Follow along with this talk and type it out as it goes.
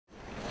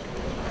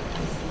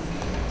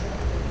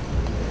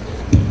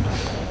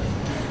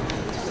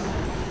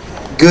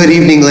Good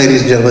evening,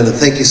 ladies and gentlemen, and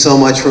thank you so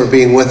much for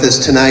being with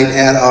us tonight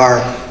at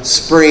our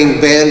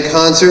spring band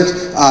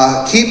concert.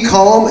 Keep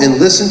calm and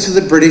listen to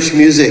the British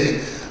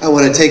music. I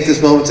want to take this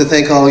moment to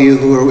thank all of you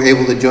who were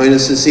able to join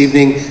us this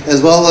evening,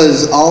 as well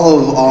as all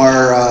of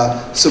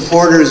our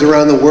supporters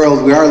around the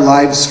world. We are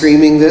live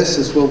streaming this.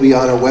 This will be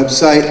on our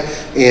website,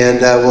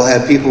 and we'll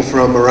have people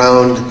from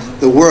around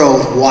the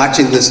world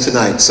watching this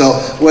tonight. So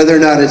whether or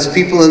not it's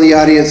people in the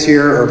audience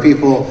here or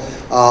people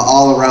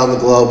all around the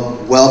globe,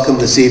 welcome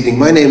this evening.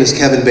 My name is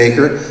Kevin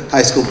Baker,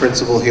 high school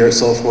principal here at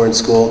Soul Foreign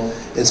School.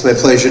 It's my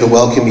pleasure to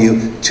welcome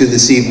you to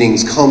this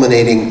evening's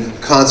culminating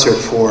concert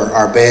for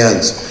our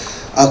bands.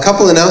 A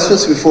couple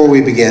announcements before we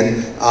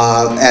begin.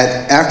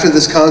 After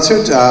this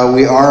concert,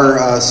 we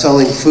are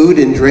selling food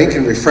and drink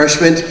and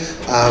refreshment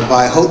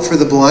by Hope for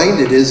the Blind.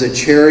 It is a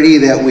charity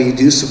that we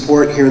do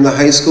support here in the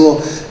high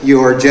school.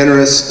 Your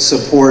generous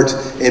support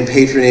and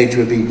patronage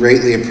would be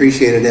greatly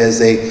appreciated as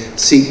they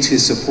seek to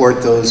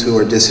support those who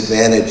are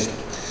disadvantaged.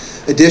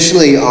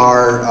 Additionally,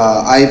 our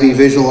IB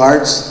Visual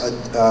Arts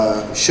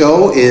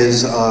show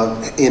is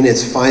in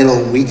its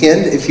final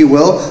weekend, if you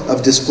will,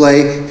 of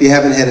display. If you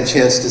haven't had a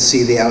chance to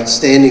see the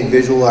outstanding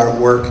visual art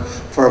work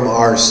from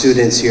our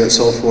students here at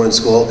Soul Foreign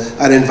School,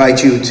 I'd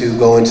invite you to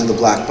go into the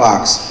black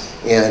box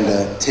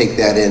and take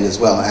that in as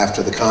well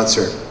after the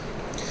concert.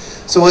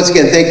 So once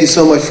again, thank you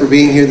so much for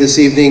being here this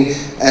evening.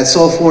 At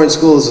Soul Foreign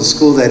School is a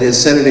school that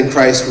is centered in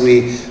Christ.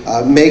 We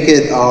make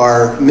it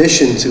our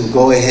mission to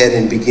go ahead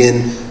and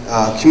begin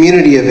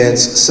community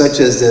events such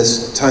as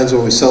this, times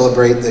where we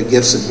celebrate the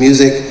gifts of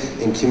music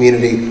and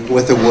community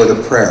with a word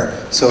of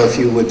prayer. So if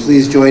you would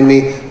please join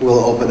me,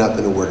 we'll open up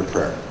in a word of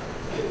prayer.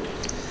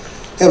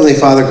 Heavenly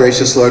Father,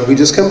 gracious Lord, we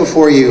just come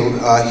before you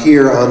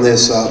here on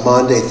this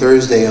Maundy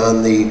Thursday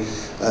on the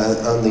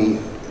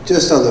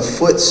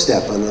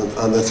footstep,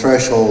 on the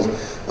threshold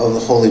of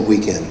the Holy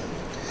Weekend.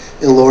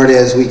 And Lord,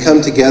 as we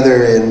come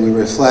together and we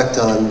reflect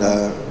on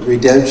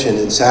redemption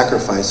and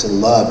sacrifice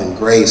and love and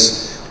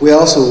grace, we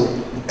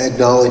also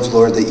acknowledge,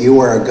 Lord, that you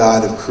are a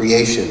God of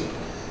creation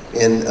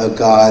and a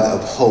God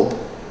of hope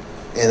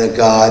and a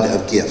God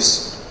of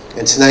gifts.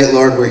 And tonight,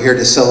 Lord, we're here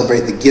to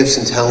celebrate the gifts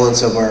and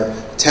talents of our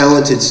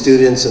talented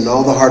students and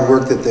all the hard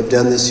work that they've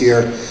done this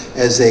year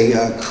as they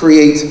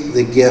create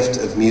the gift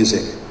of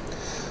music.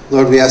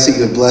 Lord, we ask that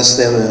you would bless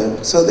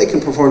them so they can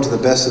perform to the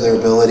best of their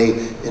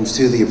ability and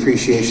to the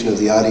appreciation of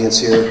the audience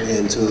here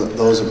and to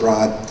those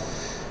abroad.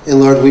 And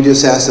Lord, we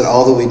just ask that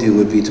all that we do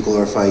would be to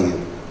glorify you.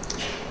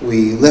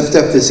 We lift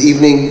up this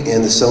evening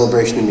and the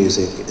celebration of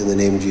music in the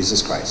name of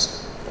Jesus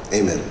Christ.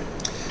 Amen.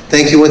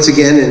 Thank you once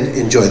again and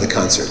enjoy the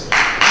concert.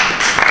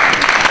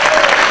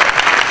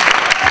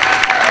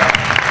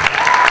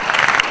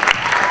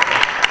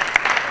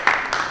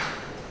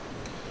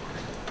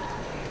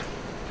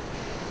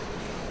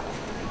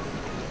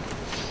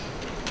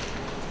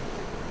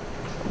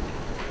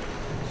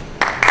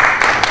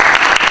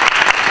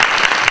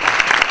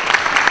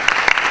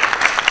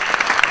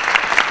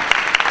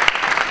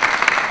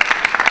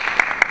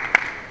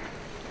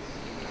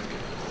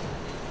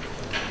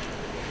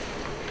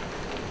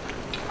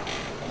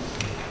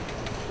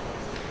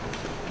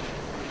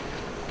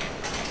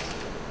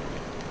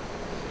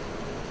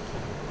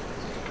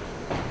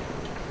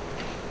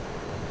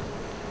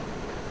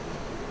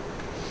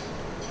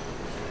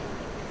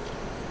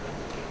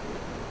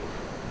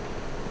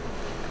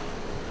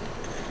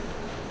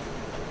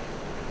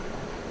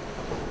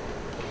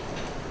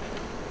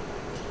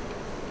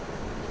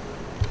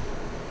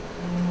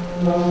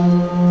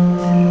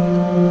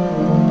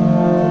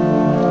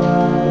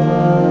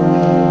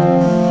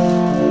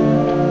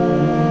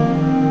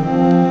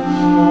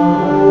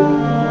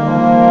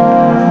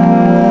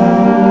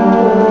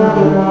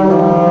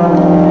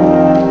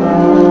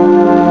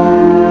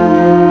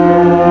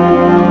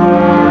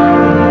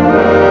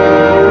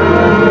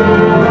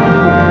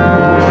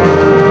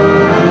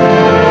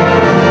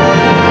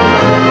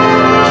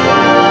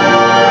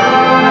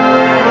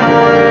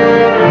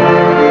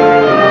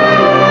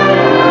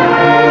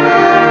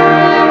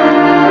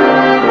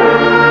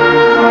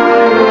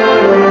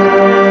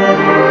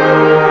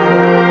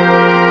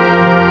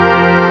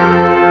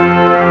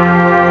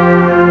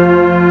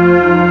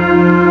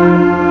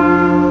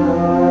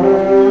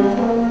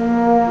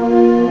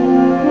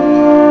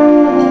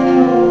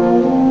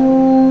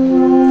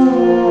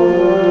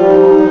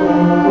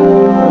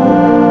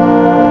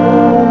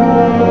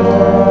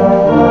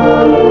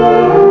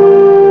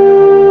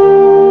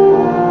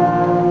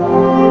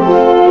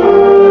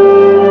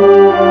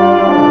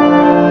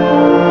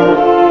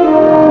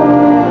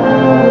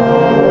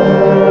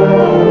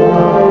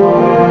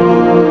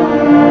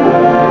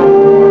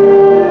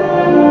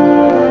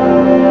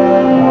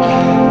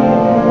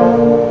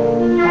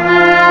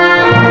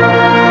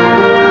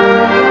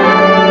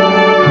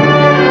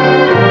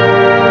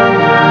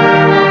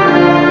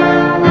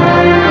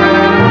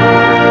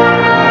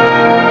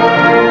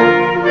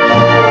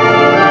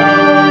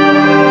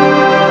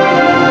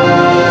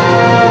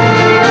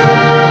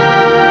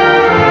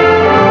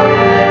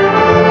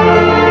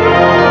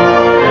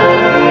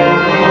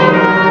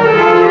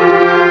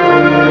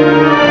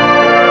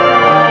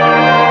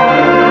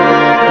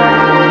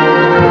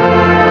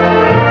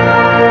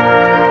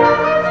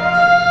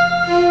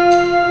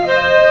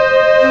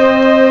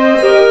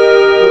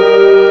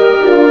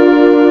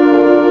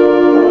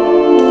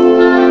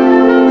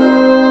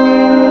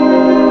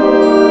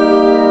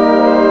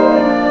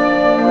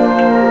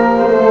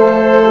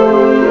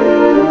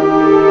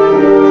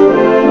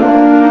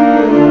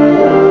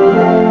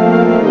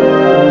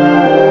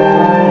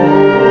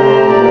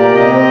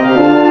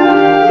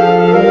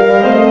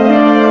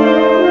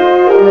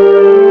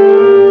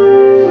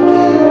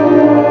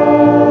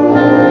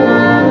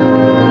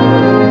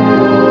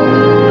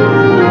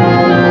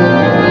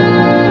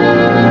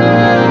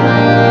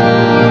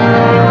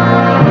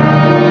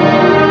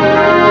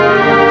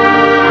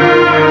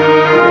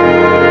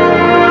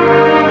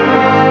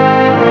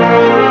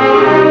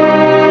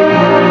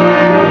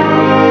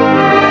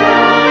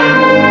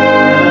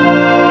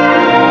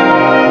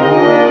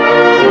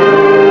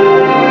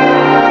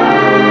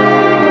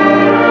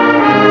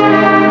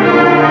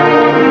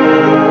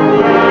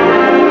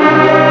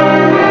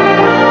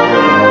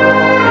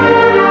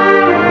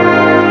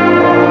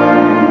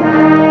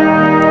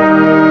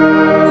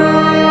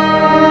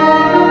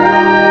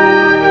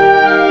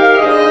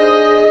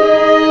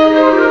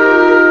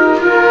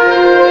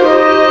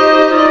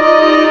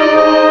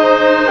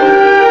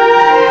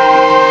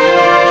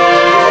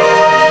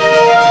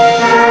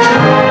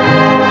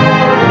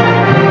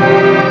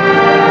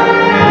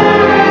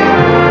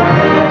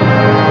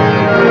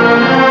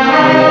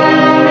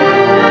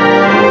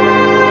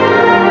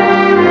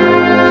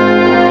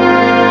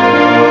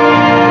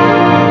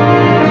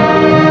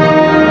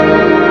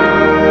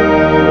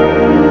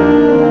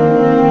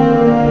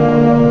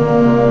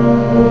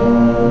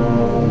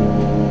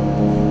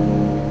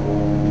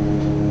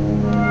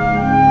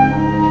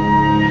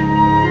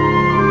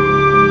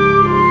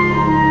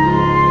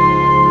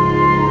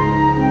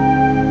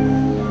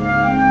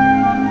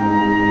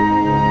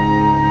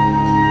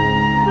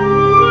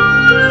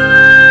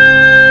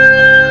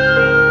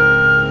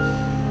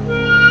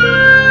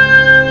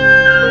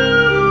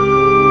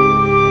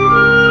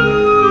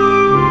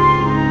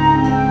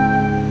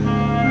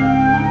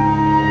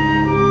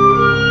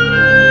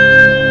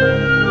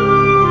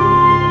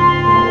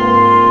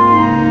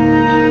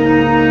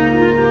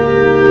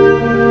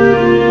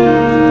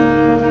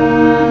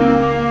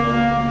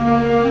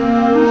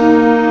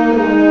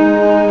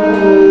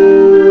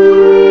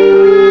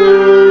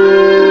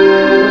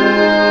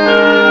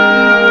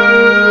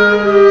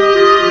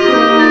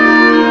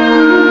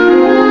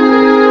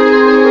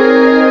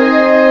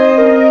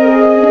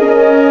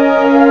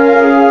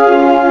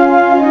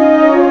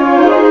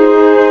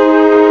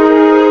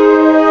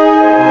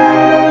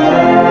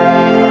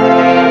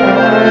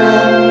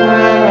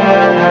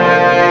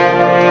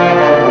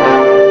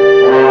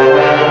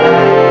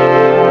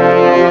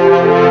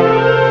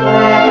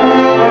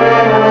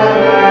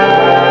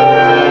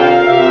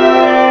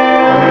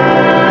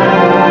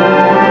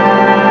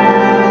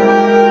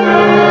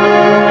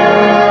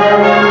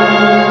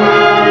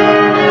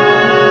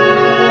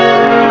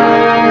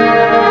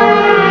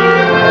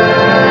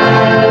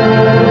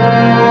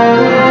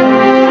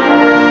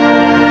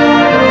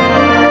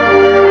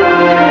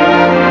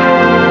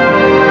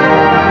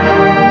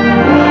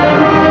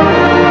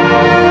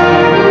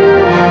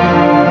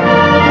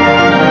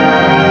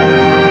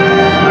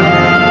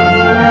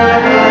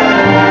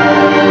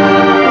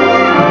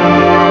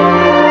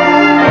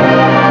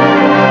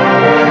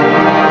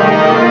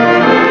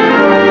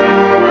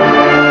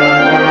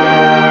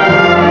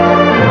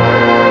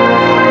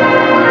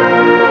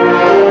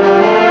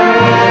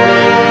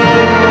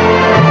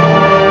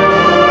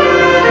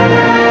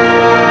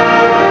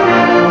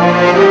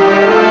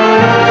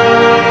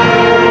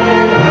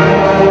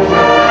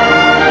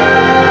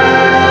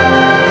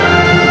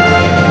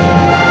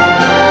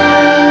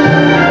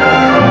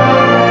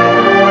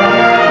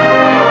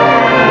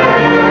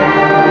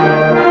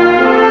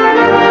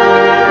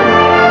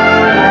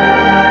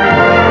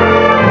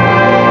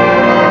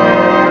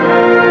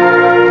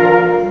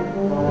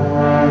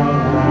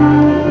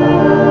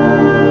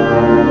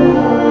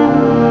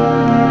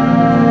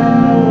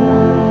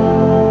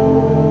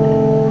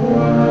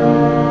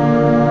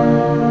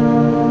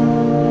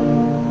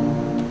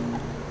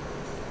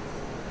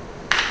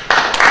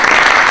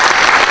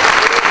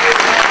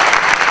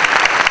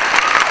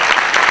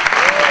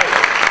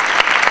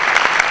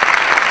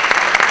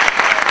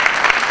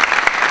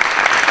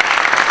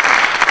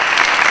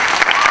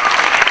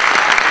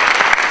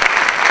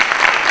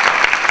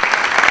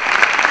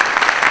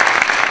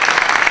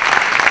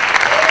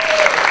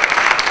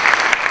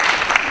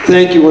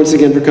 Thank you once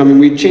again for coming.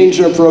 We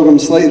changed our program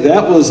slightly.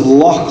 That was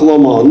Loch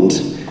Lomond,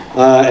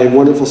 a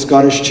wonderful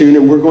Scottish tune,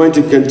 and we're going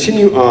to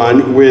continue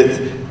on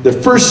with the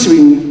first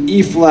suite in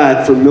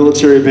E-flat for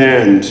military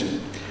band.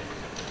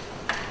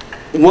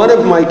 One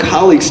of my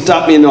colleagues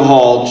stopped me in the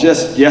hall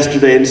just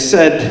yesterday and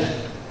said,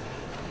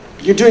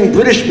 "You're doing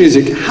British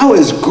music. How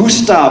is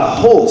Gustav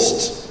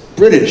Holst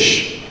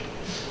British?"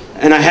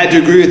 And I had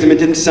to agree with him. It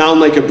didn't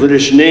sound like a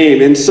British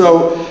name, and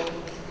so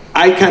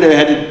I kind of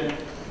had to,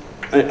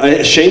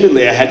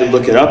 ashamedly, I had to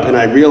look it up, and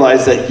I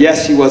realized that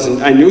yes, he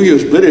wasn't, I knew he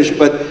was British,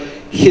 but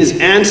his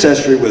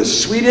ancestry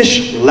was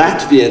Swedish,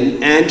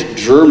 Latvian, and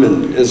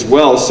German as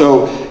well.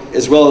 So,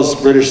 as well as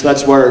British,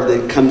 that's where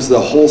it comes the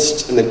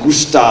Holst and the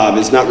Gustav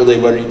is not really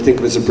what you'd think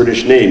was a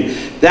British name.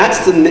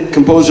 That's the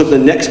composer of the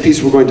next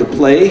piece we're going to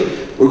play.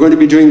 We're going to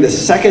be doing the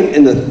second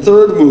and the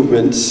third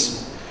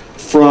movements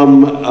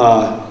from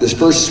this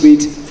first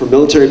suite for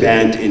military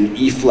band in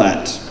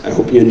E-flat. I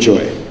hope you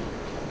enjoy.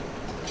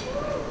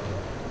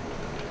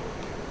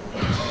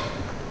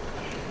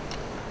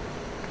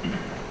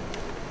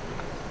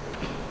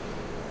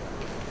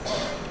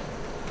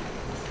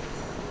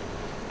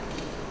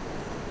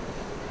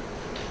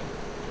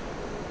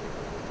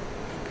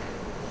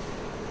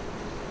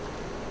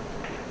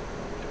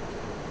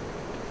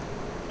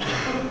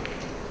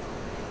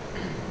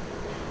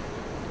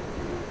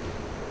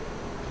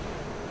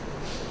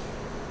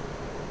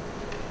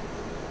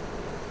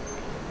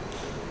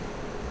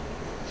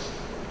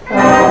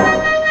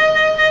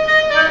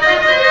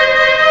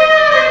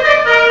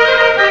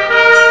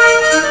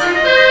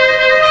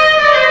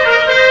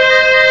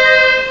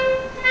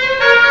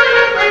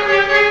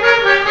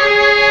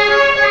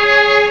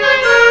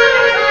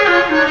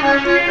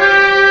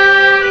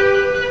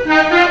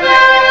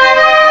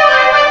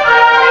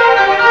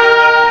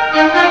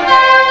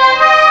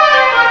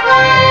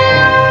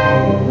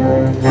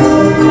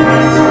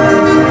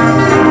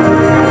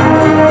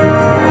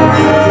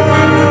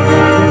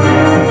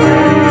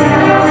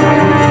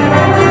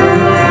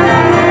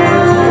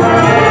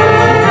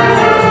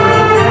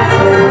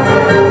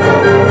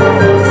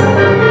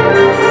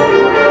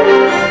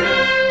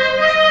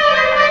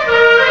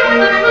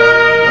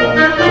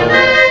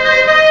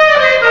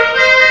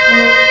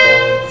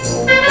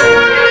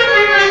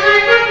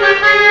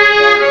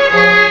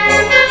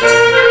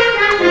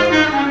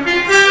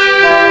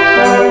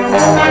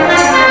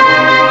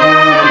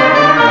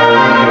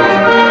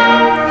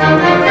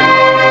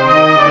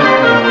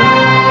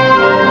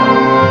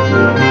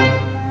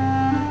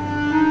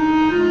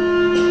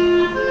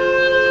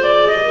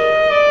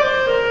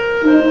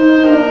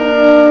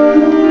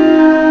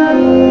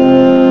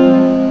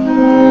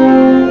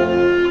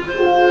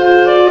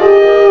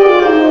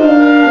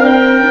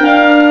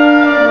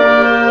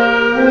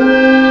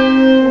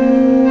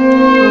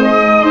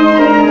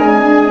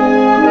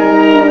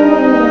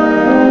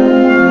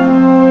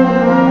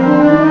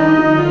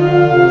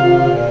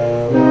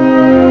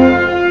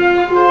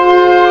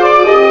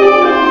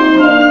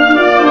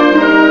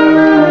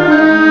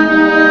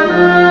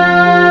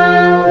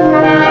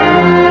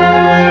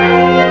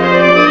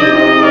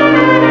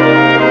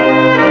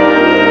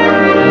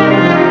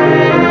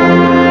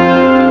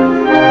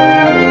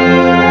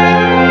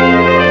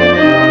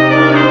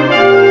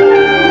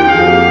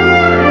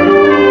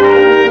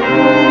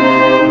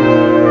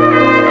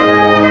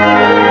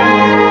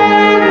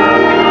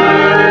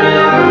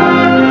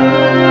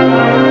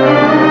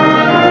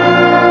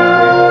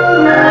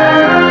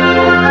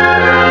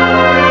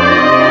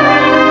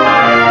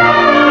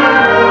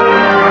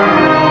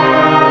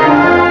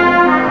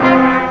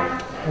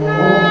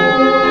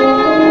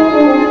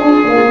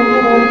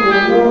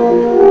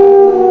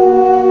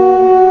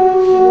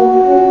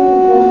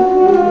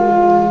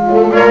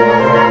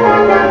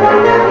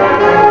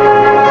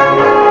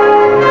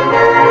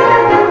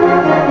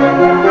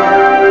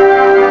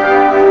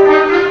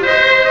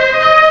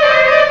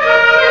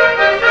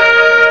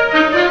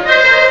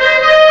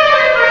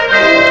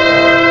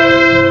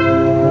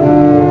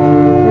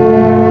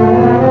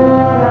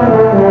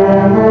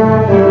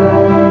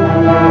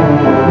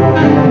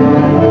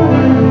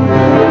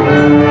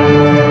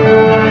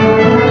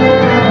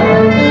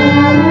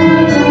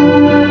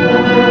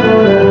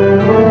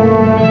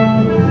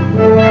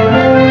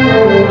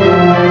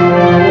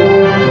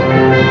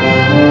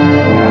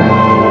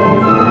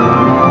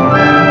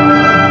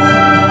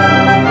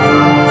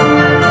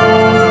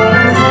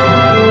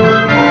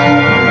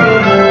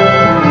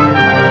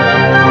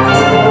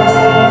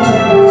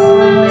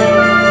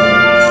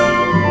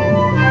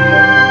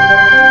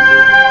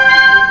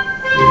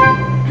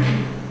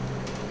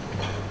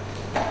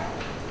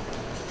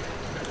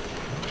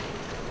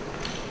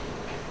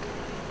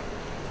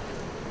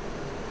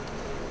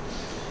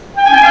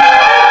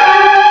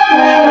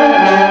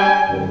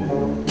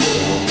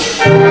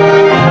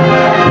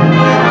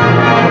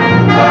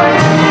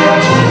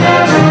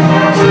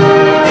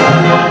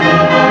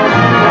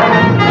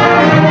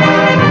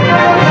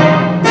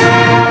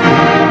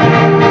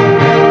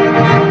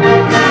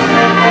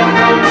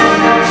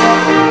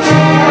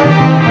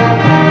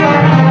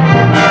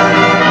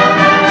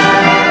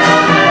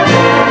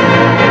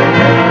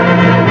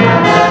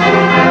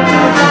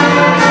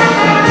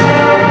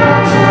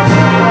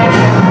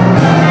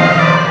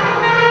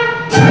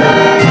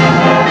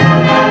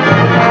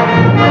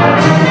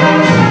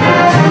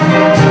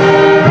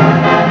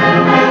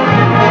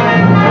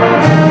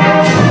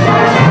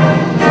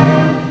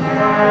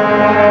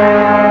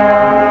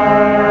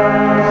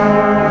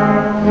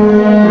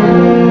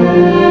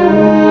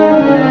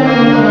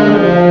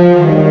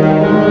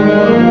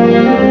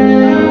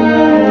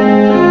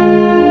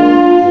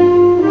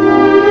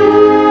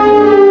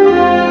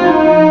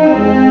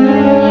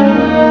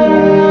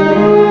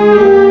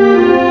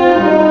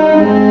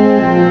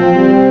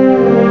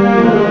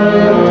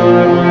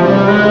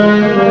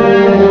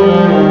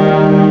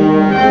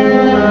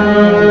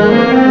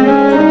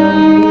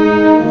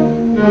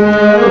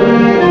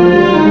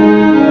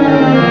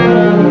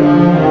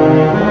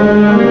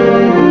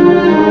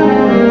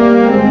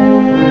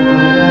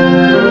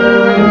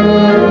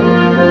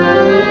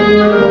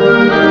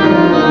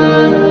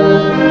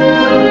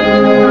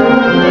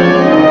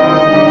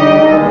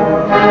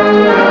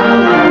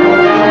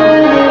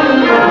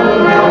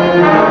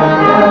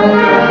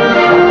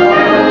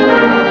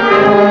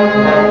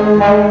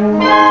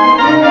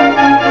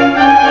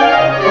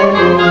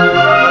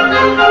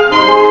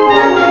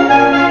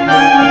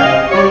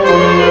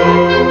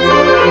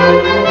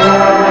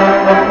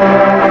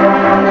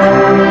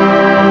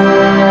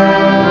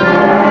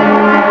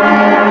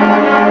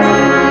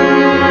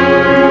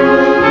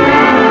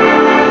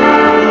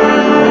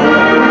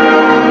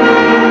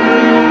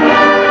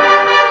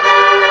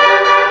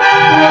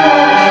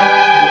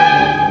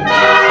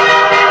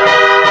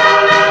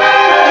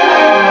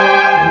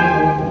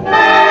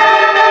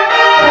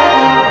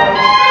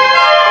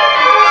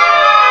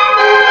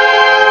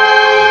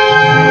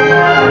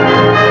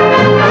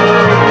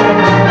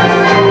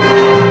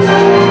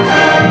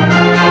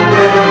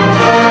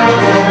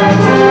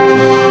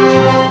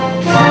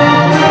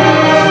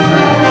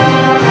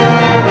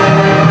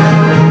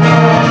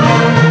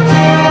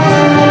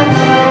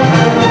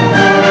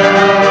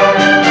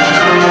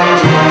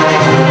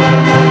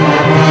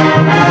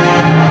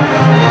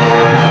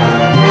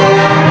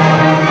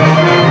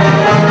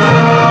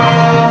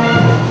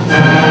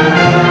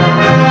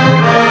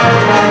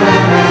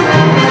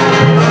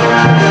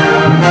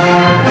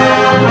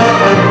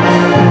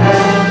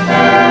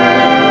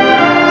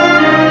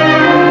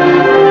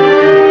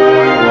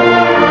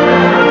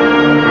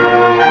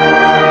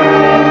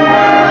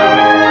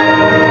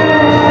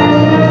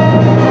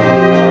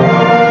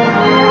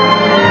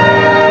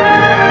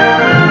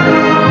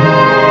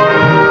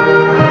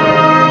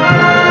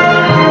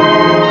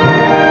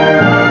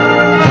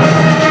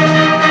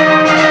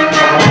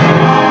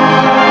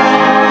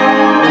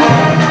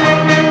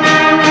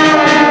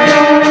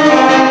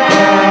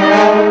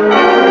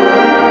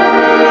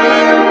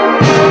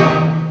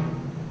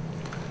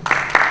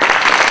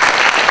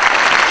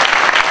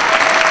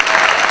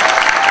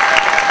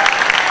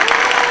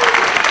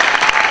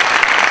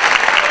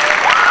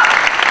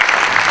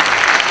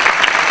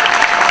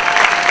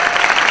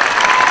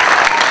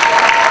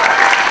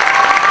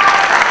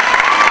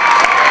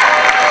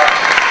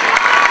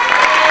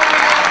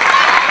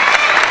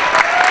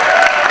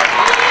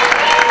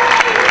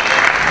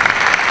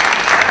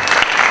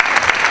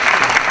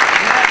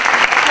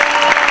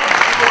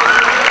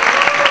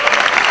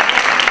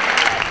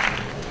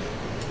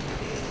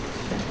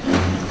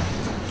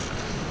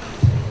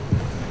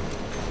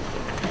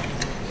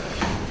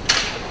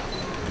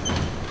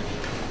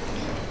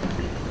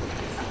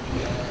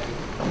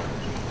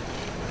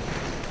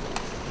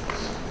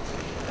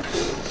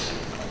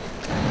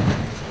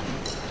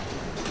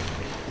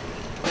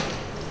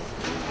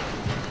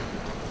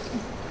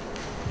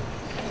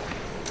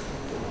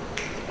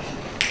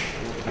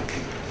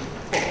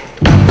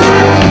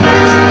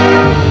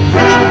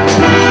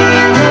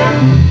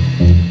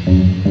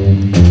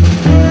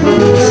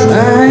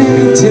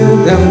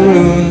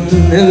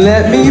 and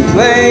let me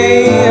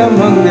play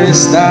among the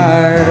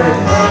stars.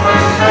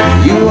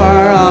 You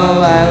are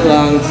all I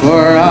long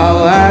for,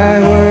 all I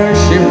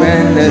worship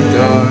and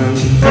adore.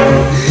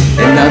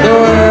 In other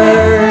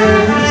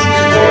words,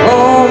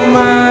 hold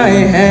my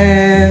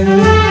hand.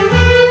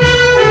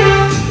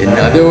 In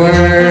other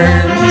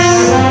words,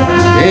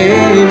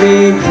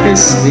 baby,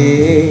 kiss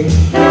me.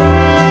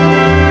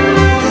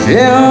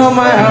 Fill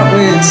my heart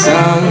with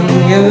song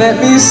and let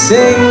me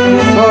sing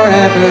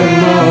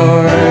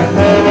forevermore.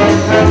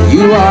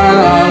 You are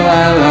all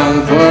I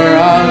long for,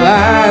 all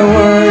I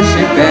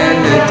worship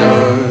and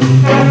adore.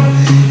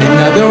 In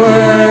other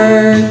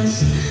words,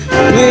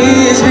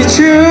 please be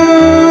true.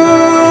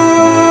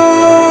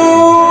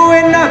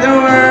 In other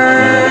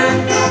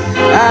words,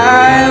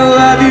 I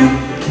love you.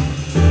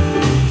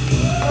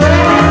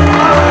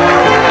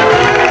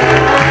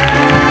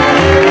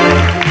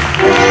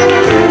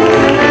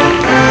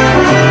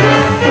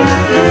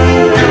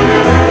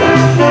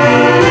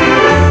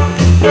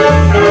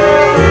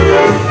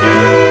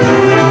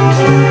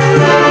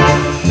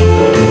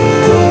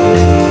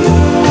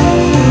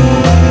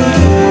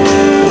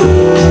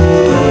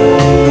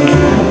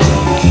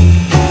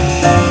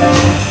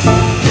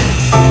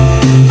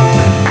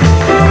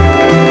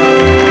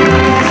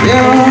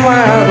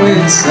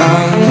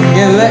 Song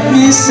and let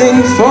me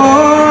sing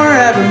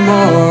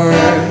forevermore.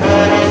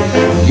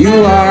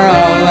 You are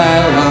all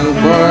I long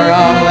for,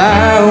 all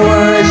I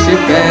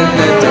worship and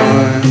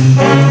adore.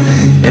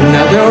 In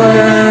other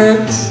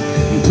words,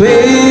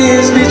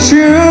 please be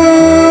true.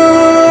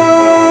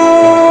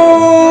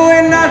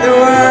 In other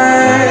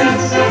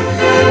words,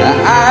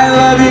 I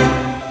love you.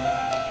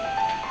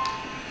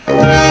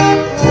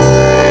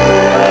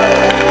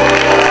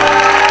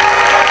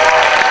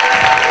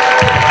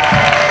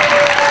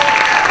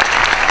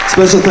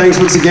 Special thanks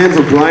once again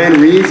for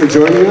Brian Reed for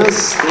joining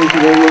us. Thank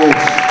you very much.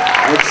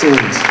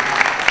 Excellent.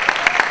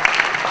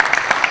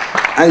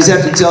 I just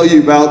have to tell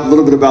you a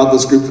little bit about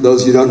this group for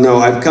those you don't know.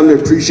 I've come to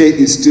appreciate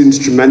these students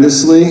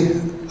tremendously.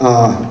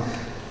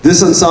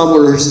 This ensemble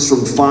rehearses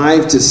from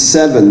 5 to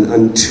 7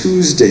 on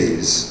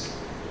Tuesdays.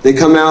 They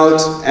come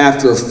out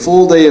after a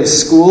full day of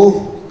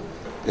school,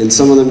 and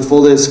some of them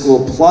full day of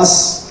school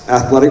plus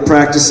athletic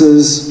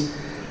practices.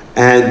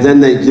 And then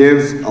they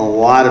give a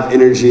lot of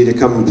energy to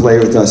come and play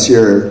with us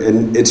here.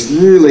 And it's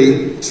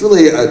really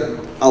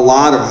a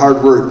lot of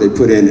hard work they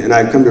put in, and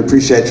I've come to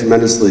appreciate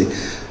tremendously.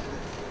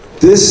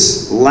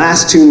 This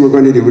last tune we're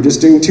going to do, we're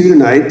just doing 2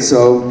 tonight,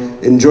 so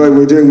enjoy.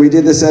 We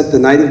did this at the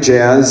Night of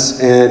Jazz,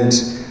 and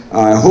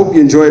I hope you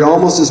enjoyed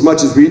almost as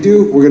much as we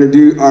do. We're going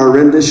to do our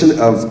rendition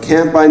of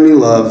Can't Buy Me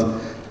Love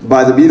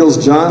by the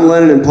Beatles, John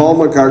Lennon and Paul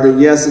McCartney.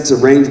 Yes, it's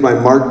arranged by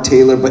Mark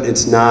Taylor, but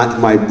it's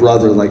not my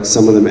brother like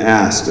some of them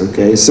asked,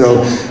 okay?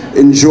 So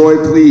enjoy,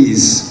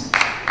 please.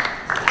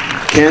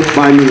 Can't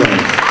Buy Me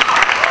Love.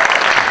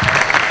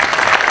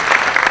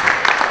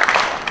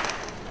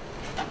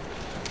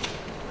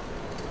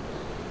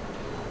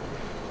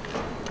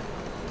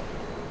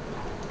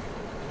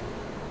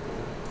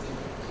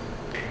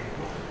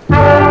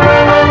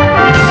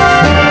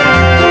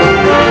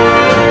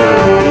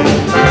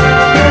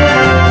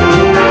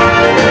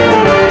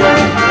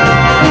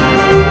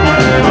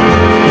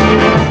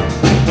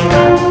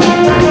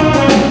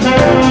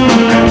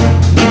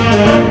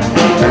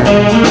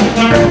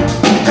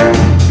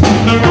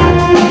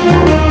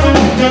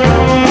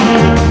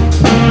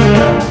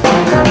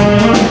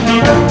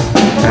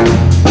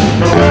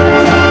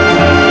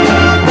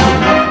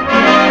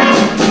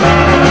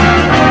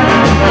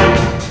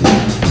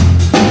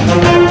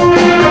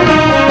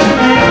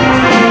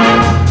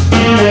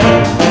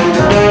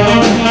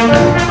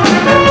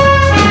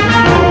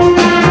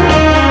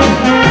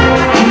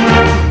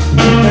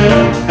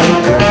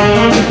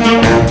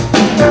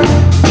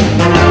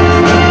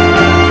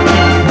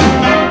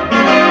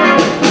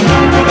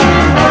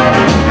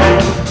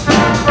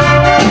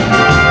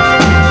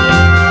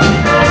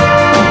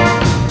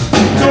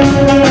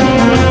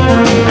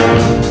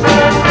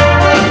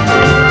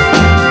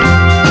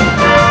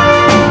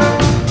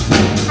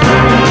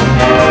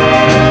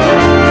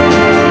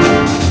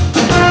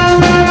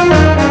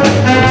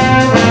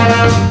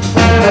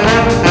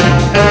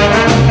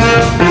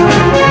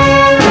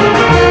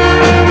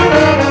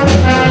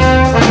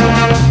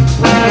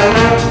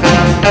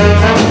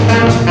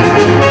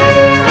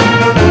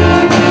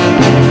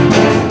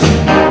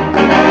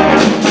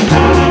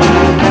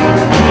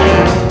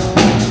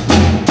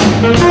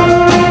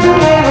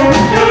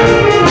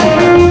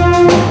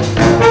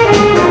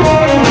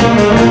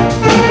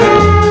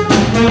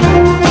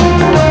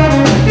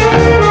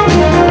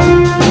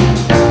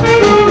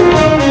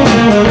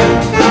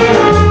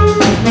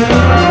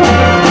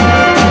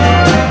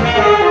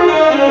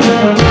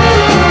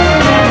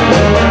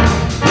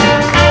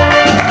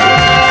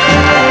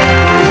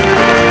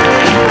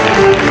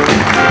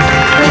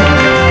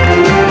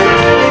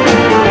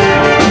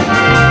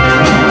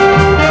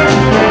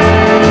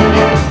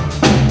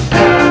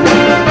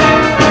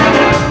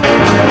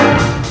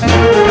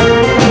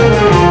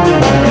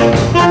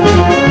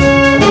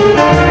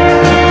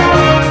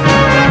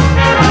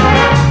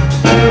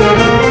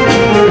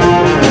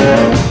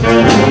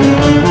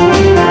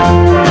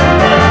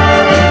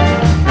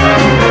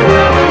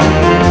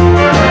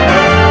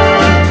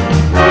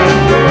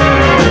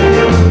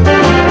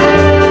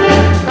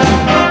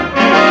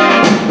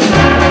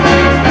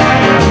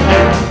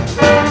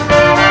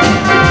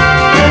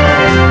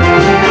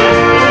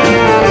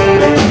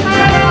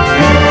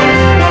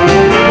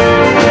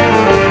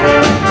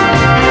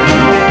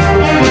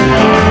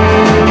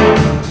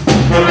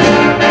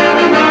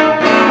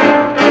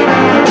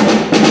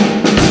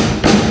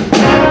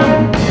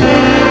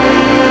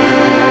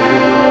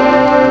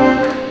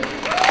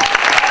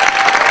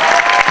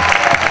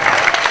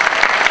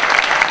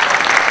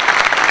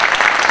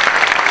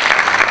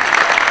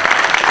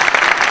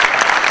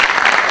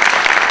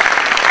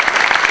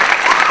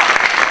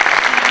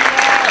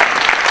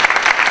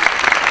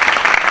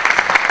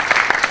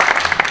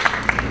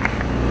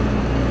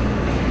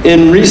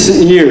 In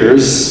recent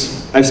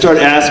years, I've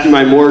started asking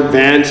my more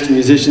advanced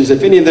musicians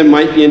if any of them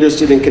might be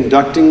interested in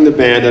conducting the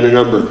band on a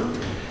number.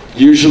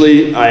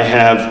 Usually, I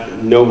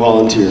have no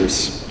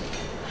volunteers.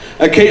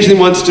 Occasionally,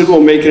 one student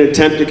will make an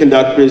attempt to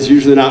conduct, but is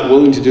usually not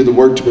willing to do the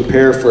work to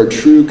prepare for a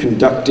true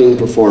conducting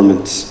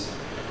performance.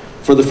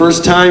 For the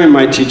first time in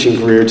my teaching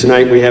career,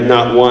 tonight we have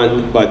not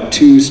one, but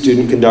two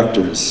student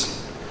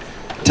conductors.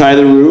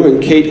 Tyler Rue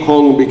and Kate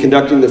Hong will be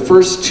conducting the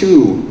first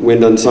two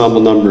wind ensemble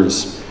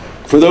numbers.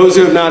 For those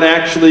who have not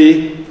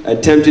actually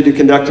attempted to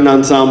conduct an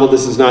ensemble,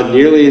 this is not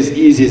nearly as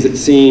easy as it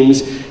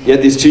seems,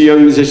 yet these two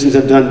young musicians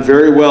have done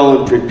very well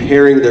in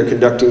preparing their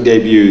conducting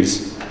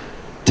debuts.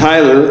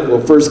 Tyler will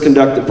first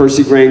conduct the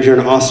Percy Granger,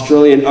 an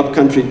Australian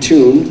upcountry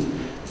tune,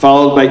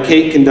 followed by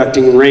Kate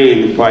conducting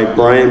Rain by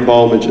Brian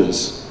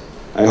Balmages.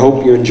 I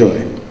hope you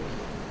enjoy.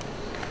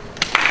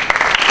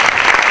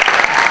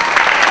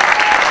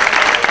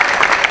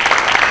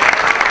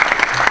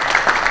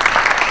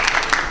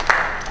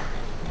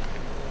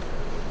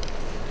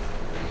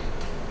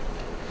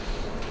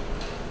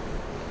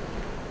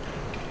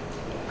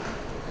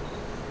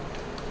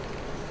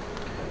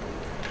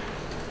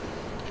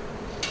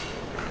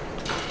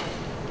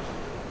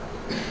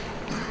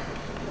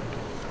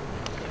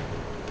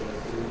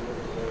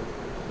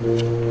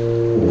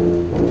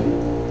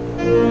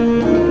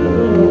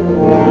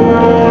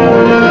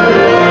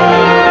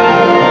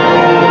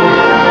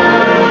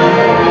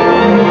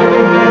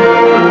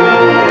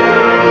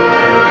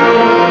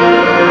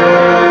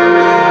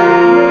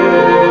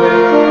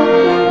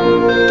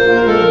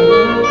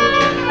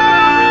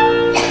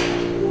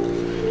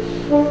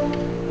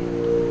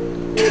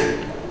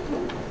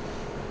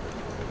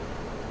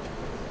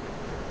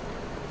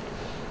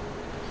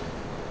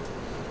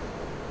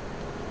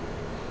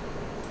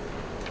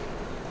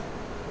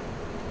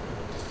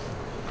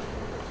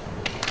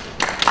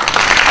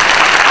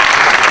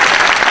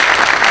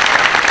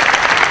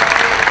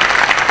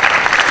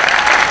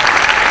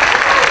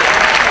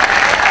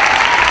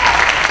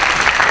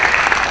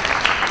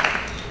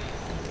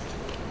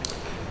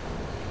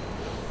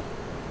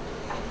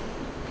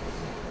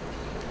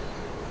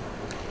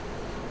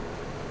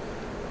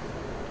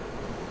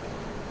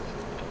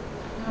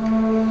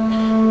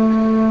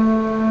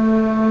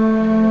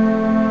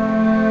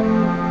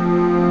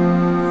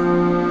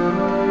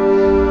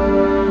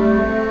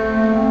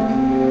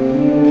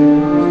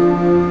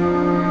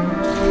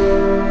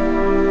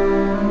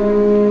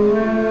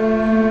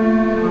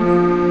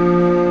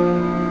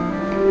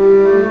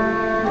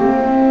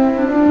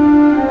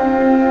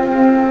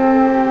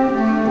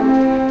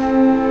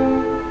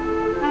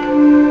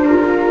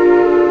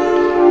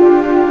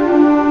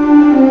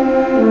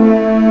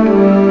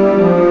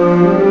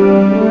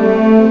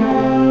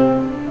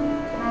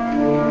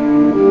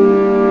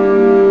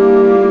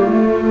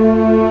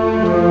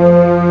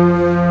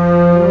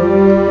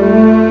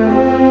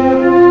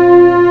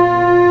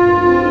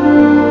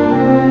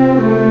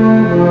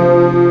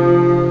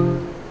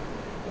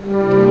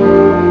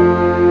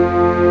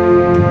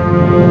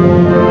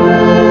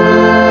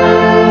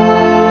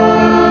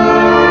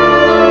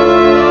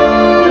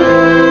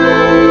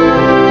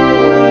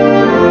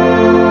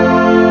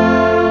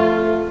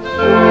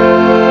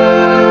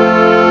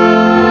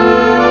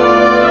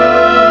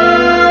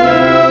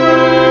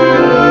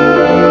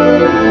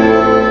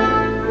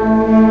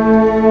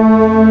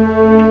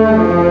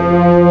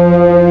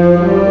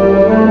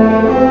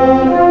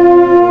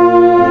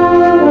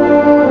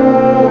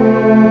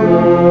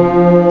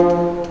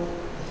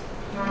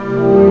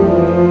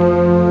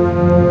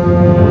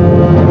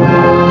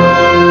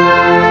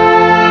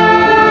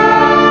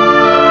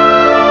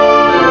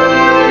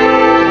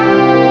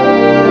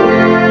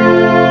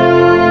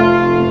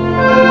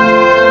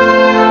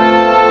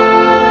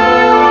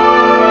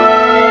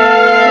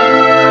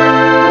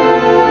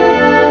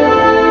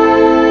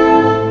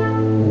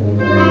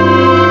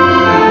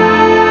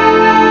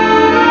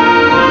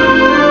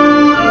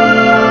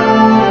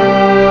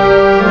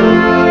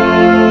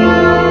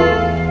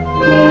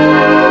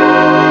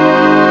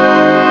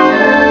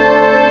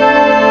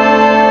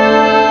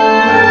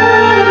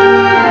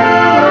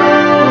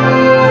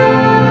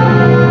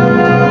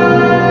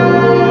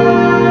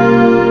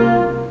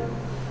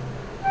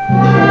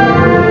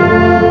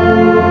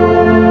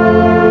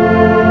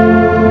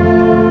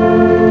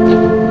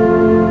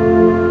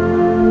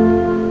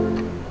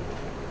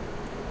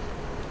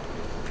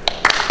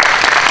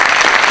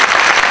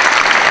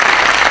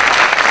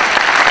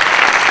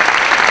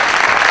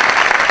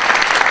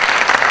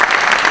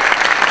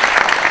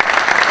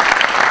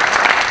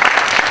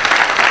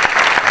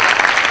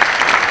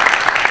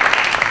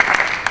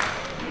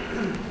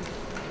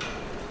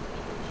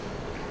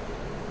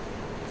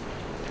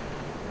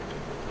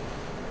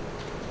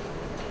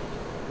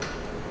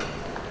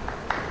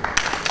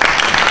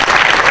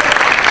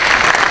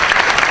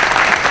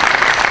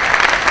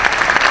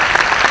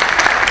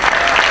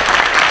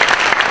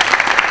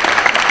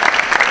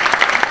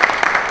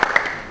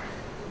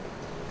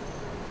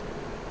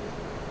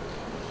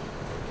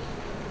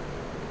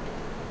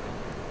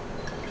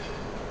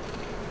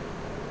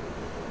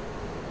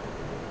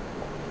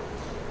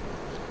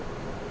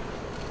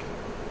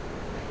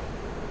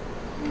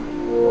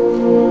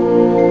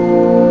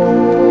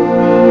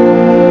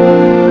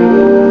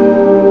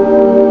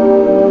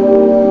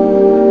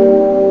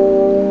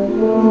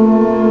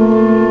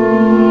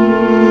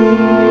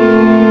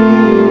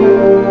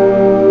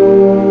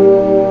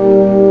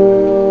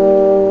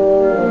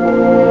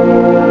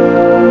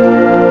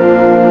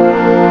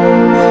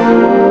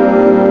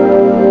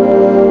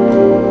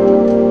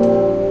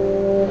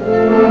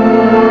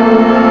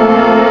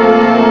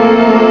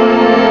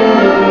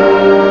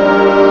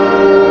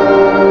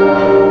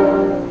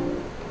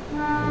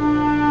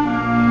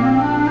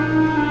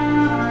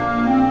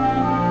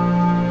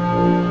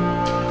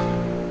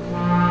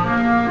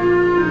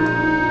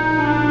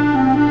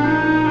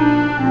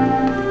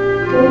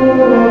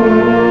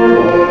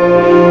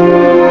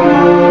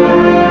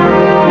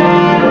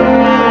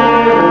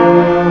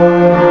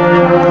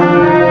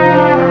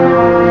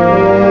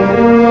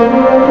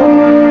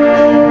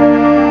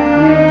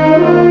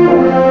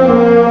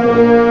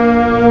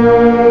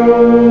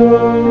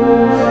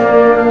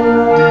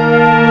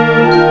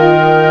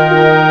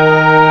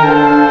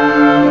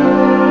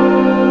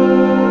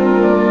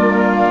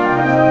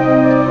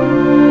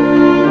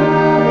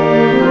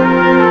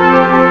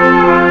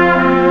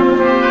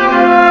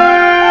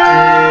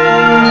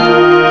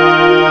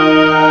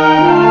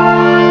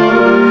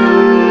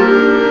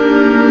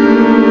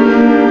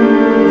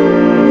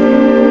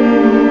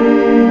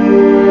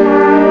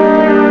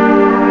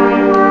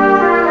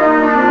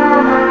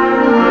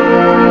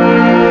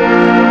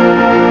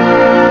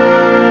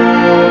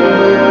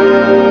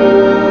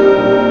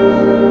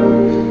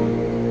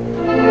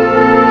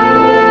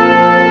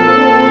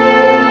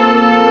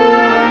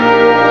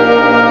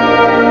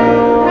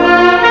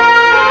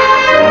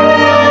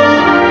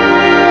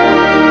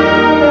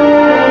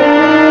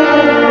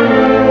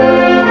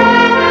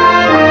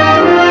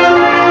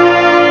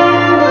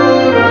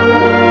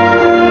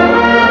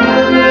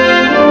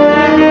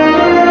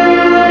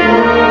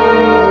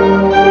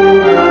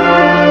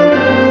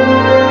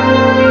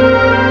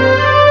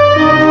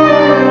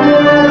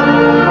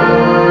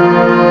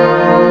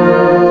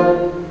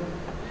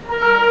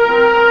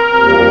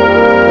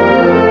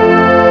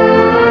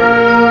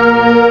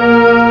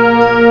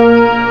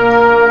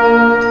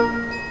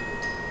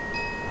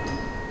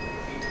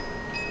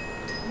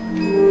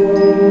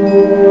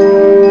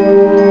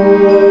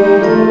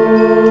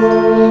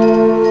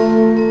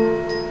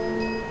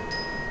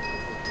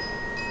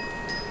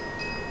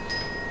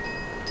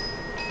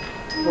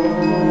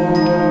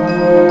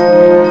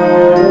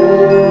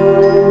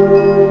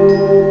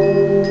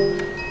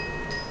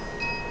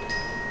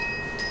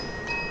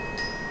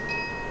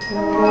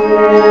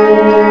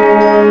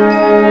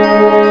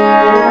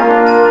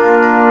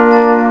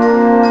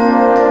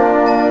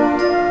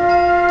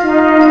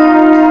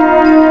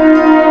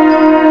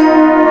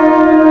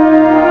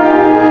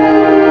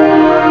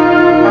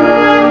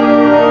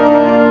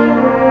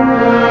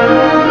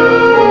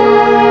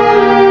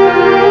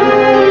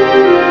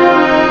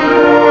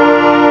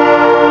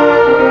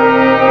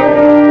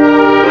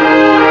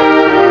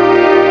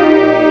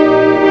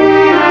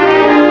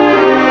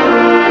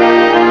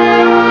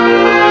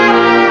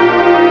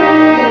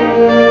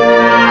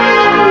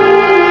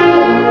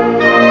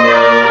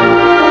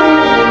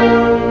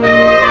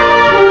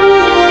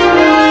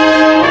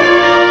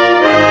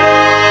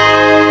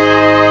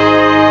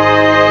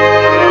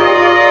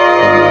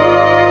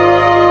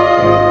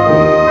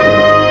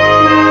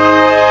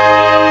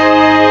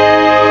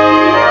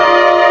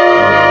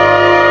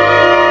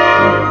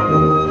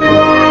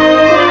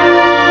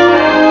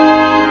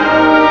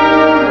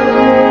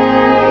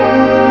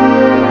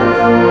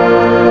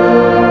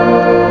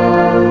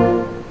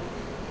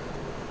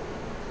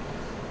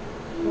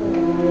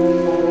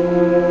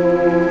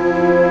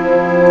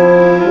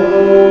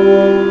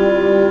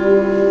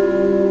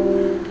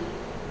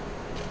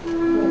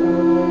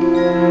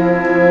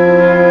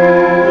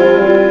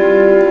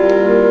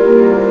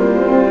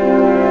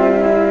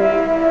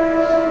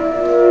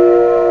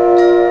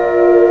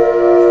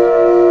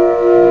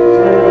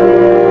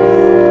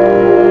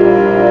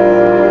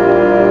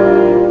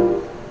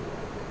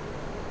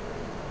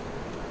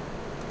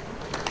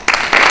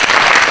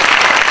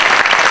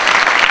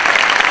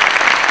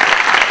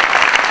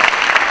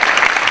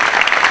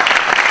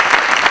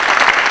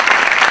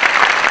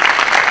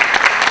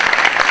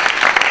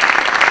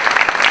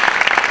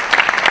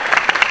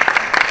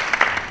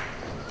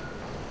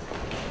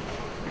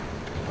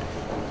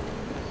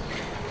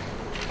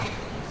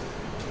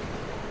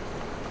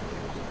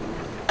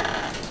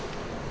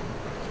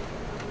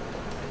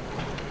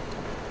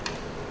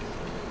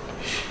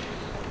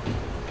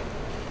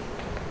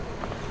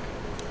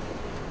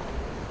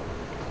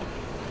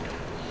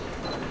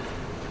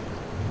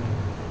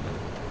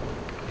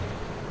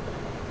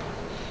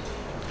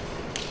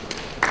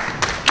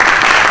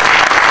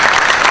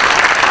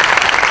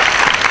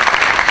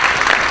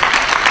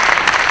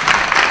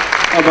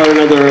 How about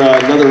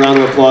another round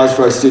of applause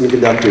for our student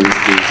conductors,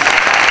 please?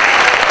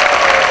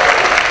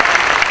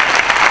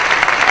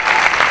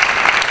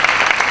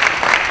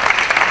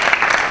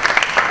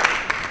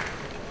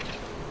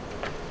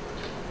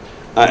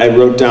 I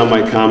wrote down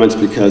my comments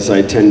because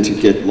I tend to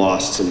get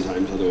lost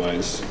sometimes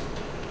otherwise.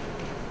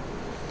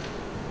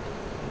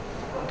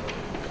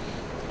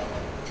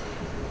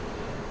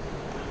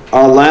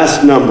 Our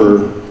last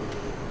number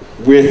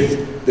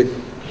with the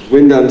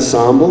wind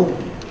ensemble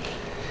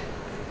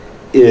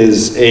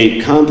is a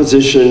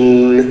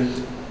composition,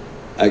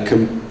 a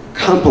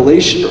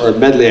compilation or a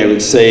medley, I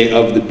would say,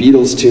 of the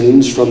Beatles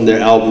tunes from their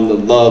album, the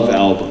Love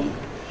album.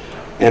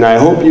 And I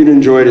hope you'd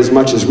enjoy it as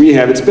much as we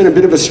have. It's been a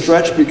bit of a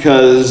stretch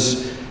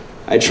because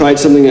I tried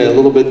something a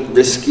little bit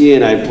risky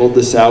and I pulled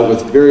this out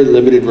with very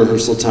limited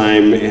rehearsal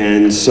time.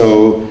 And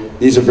so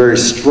these are very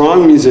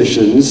strong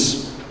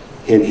musicians,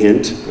 hint,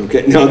 hint,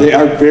 okay? No, they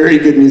are very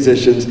good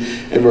musicians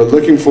and we're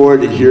looking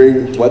forward to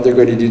hearing what they're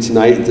going to do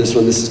tonight. This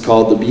is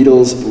called The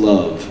Beatles'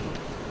 Love.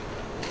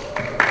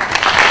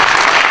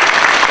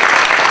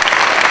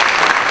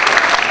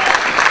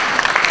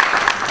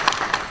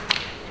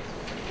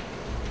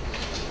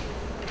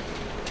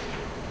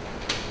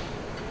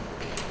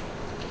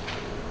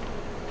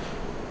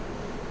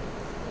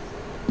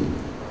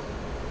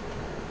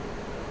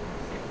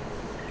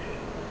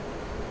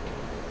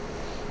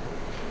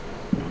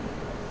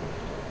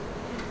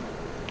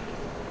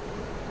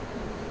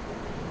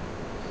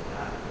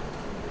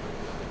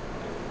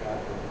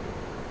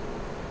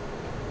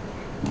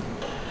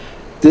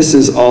 This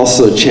is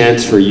also a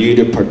chance for you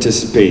to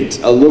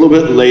participate. A little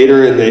bit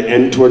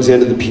later towards the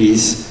end of the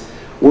piece,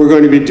 we're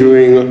going to be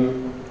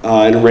doing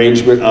an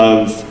arrangement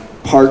of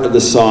part of the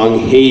song,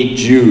 Hey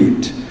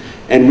Jude.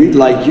 And we'd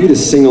like you to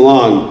sing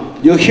along.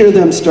 You'll hear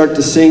them start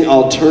to sing,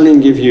 I'll turn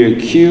and give you a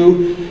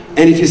cue.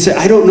 And if you say,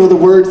 I don't know the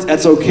words,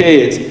 that's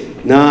okay.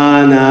 It's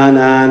na na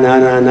na na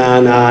na na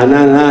na na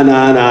na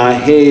na na,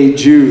 Hey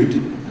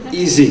Jude.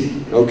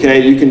 Easy,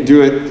 okay? You can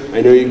do it,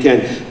 I know you can.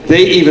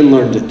 They even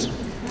learned it.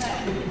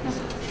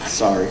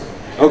 Sorry.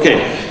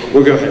 Okay,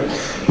 we'll go ahead.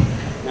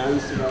 Now you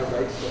see our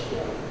right step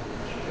down.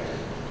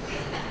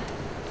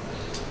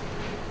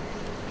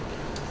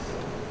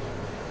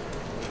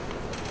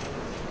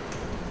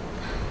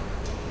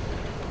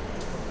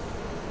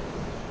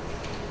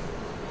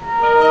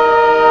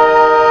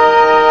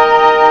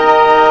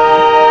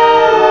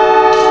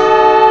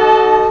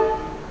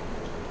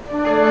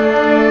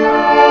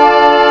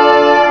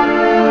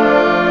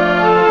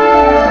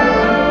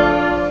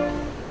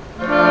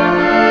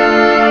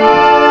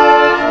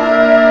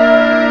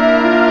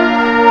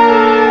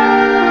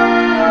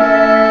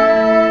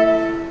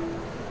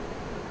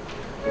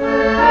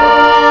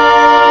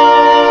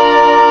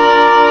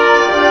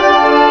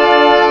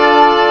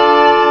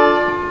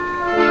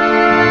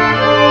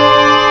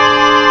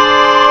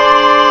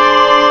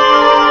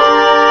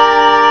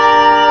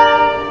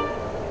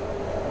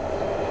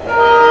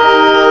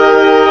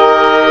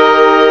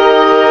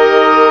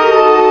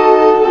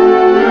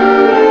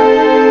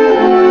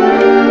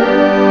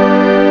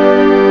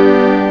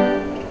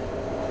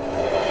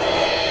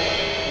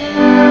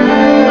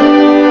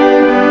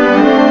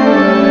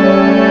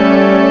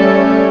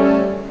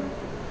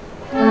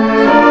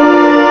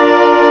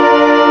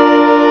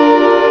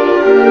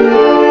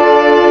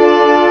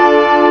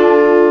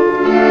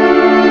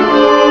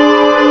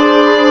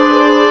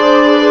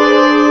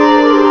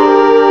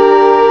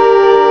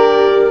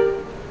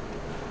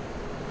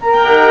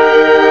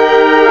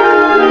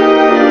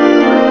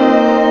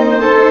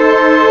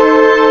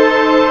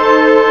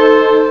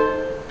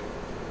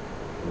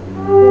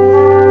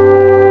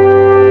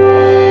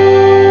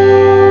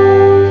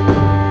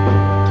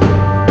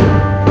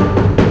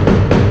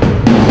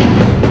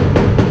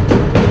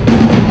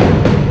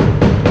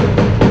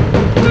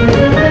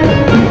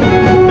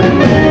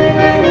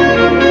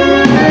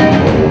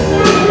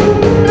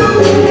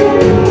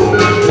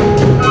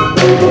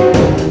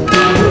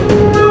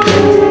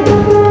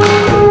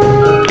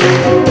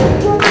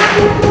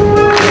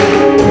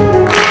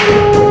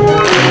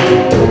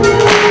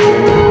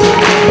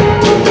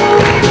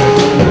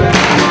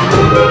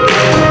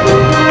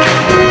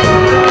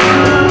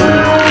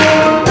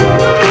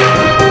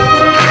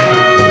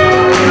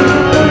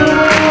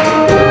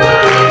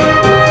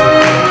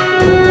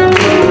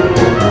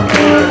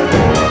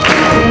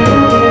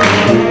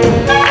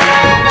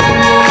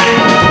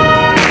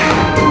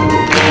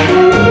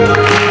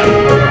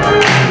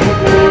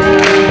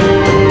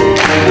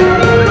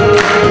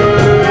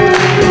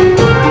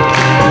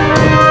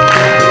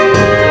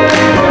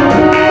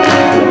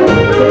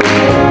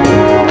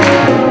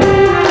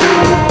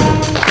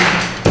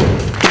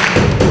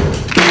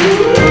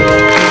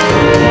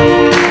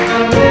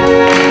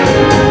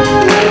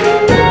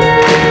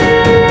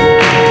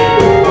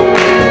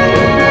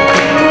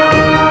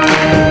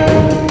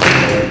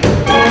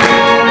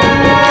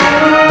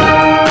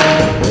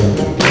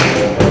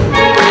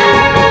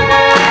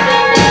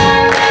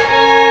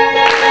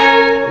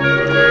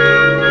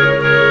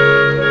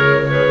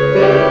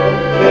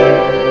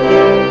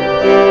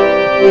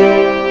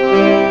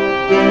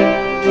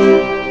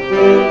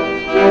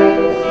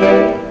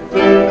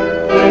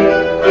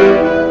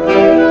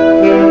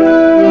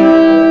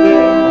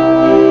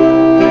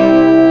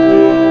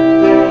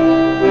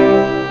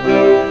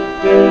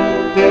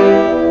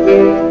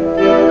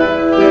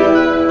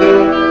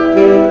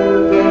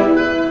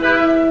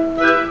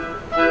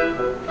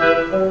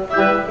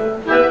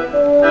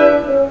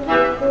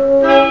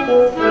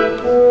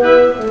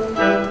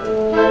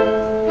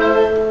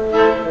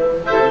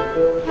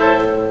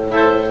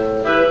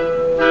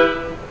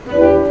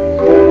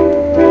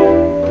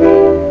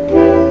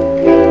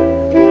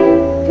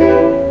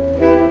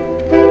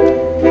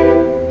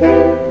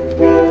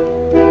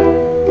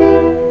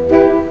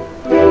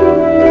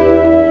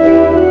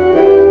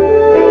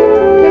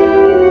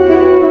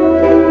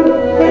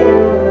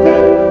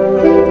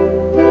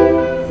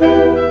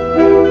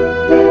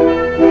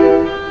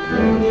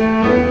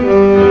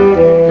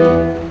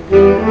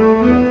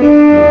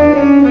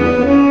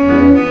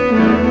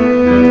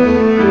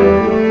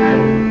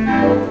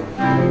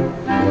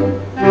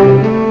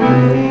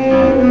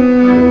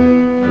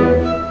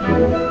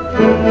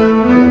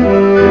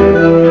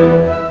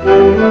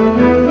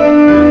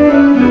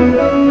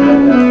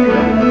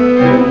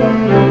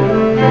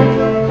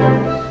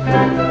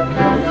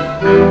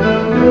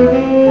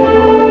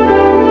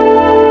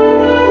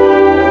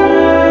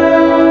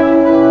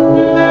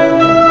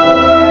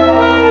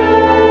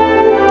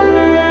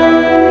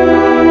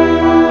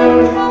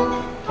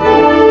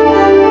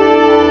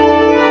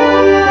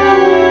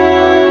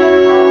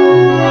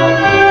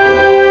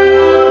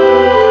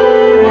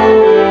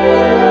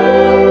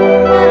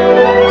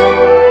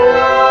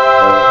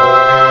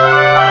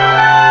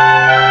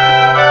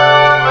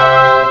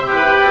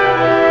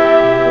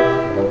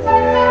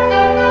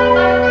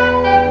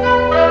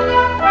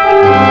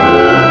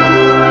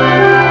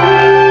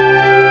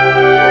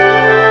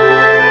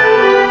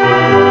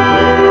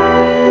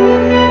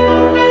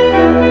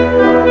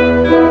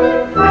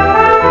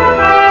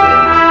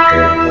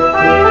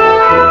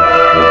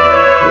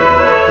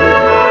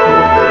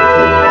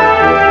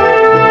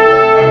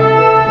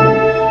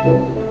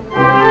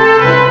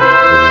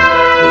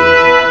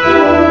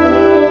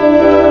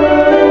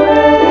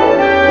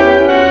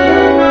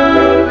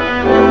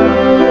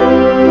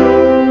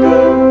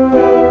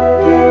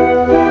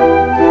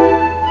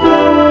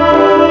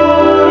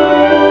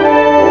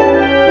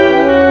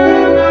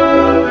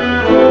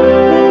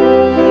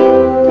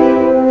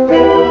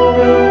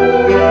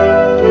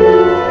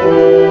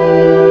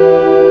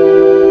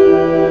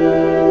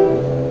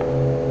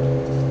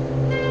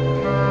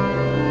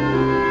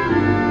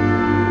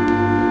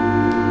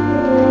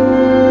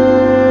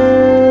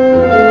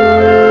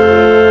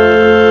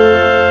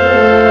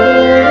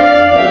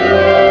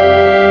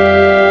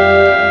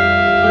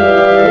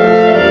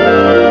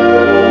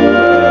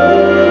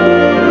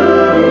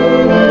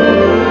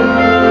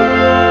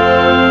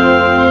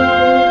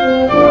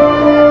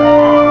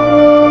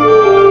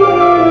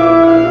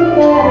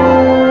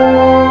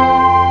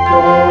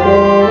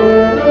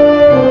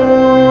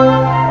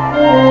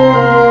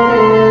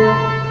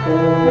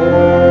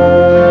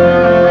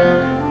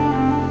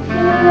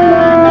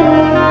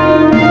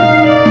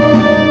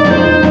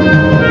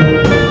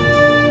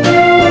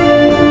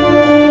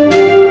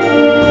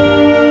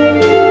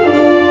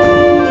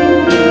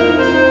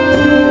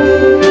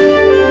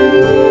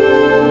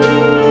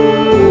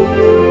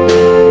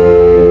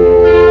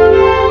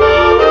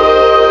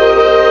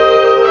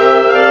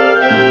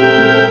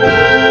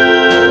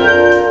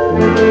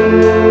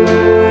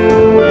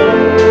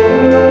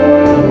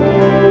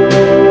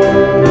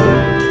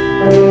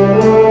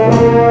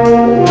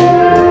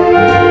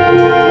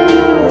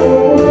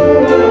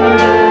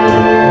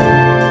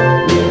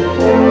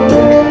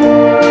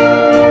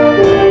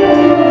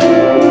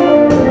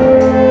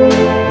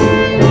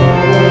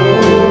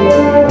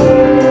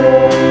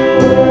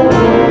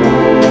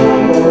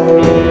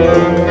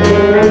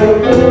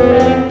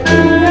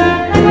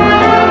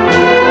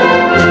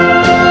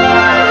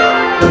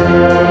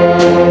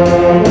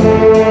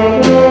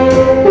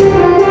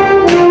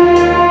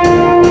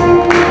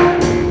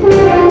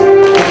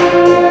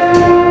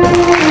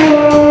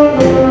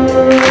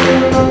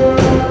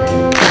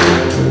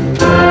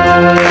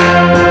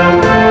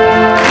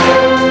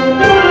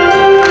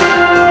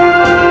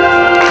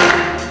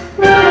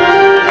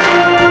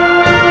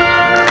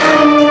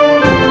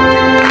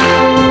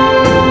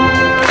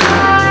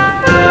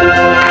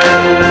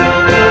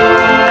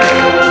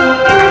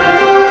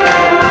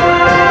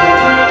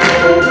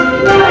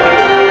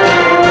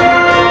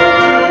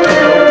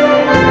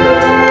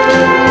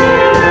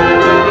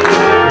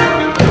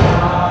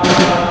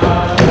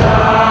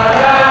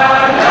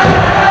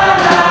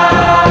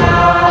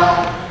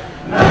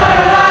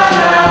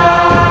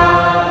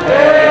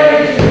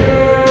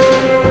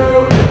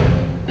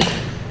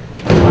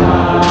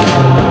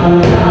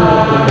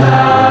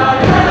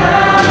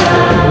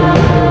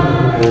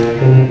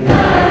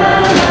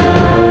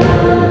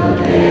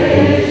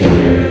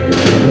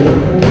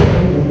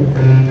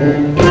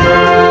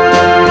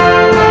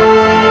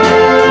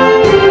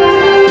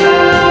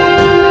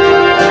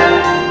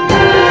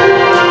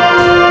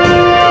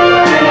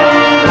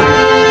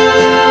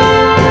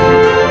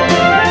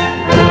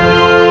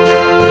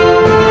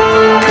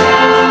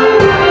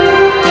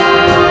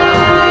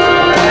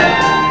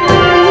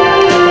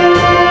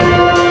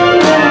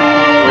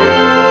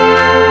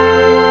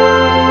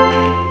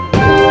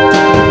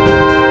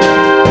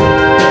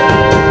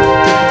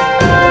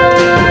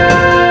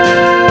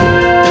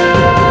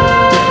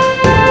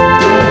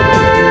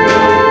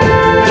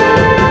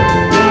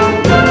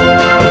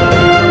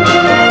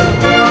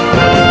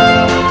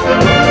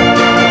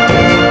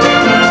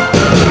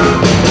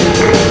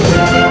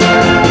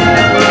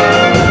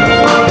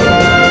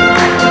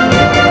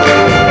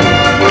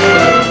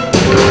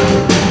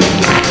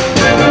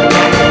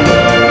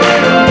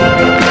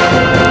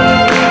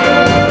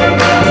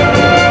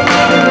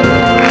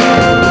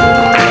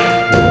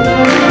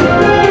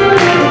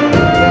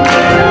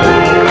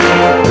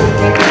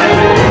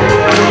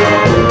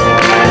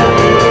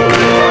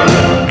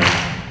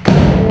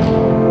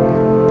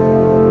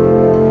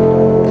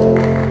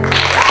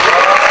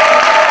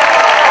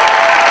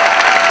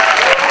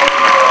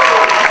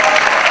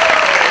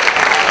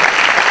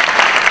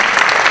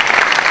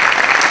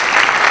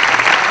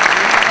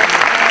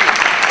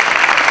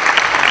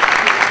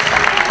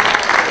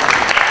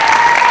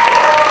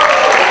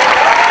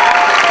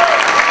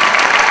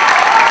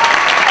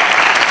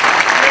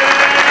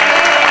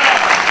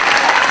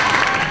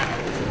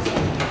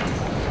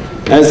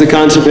 As the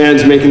concert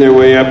band's making their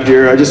way up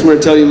here, I just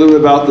want to tell you a little bit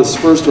about this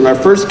first one. Our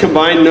first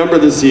combined number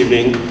this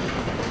evening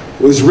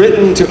was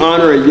written to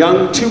honor a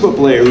young tuba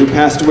player who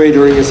passed away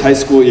during his high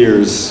school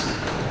years.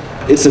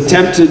 It's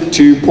attempted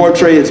to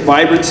portray its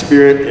vibrant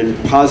spirit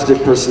and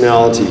positive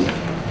personality.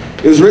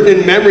 It was written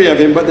in memory of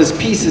him, but this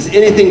piece is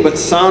anything but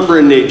somber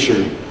in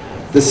nature.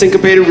 The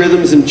syncopated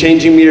rhythms and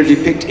changing meter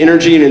depict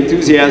energy and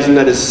enthusiasm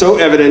that is so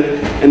evident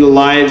in the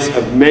lives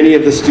of many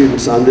of the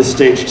students on this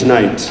stage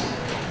tonight.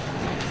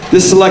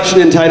 This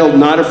selection, entitled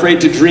Not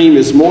Afraid to Dream,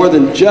 is more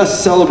than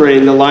just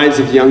celebrating the lives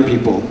of young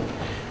people.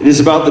 It is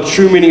about the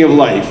true meaning of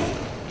life.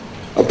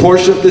 A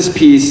portion of this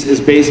piece is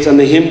based on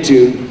the hymn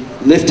tune,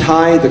 Lift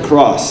High the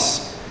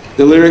Cross.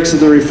 The lyrics of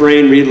the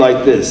refrain read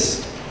like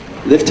this: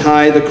 Lift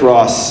high the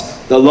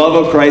cross, the love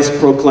of Christ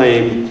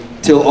proclaim,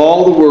 till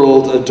all the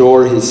world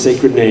adore his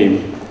sacred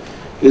name.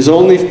 It is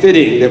only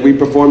fitting that we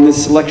perform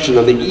this selection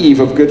on the eve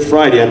of Good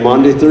Friday on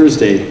Maundy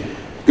Thursday.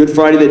 Good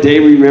Friday, the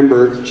day we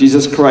remember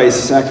Jesus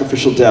Christ's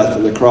sacrificial death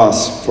on the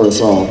cross for us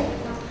all.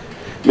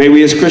 May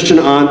we as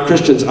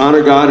Christians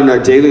honor God in our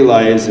daily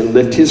lives and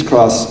lift his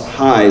cross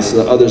high so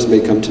that others may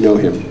come to know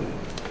him.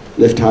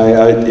 Lift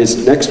High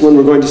is the next one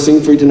we're going to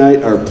sing for you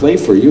tonight, or play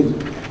for you.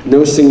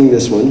 No singing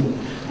this one.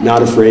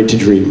 Not Afraid to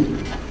Dream.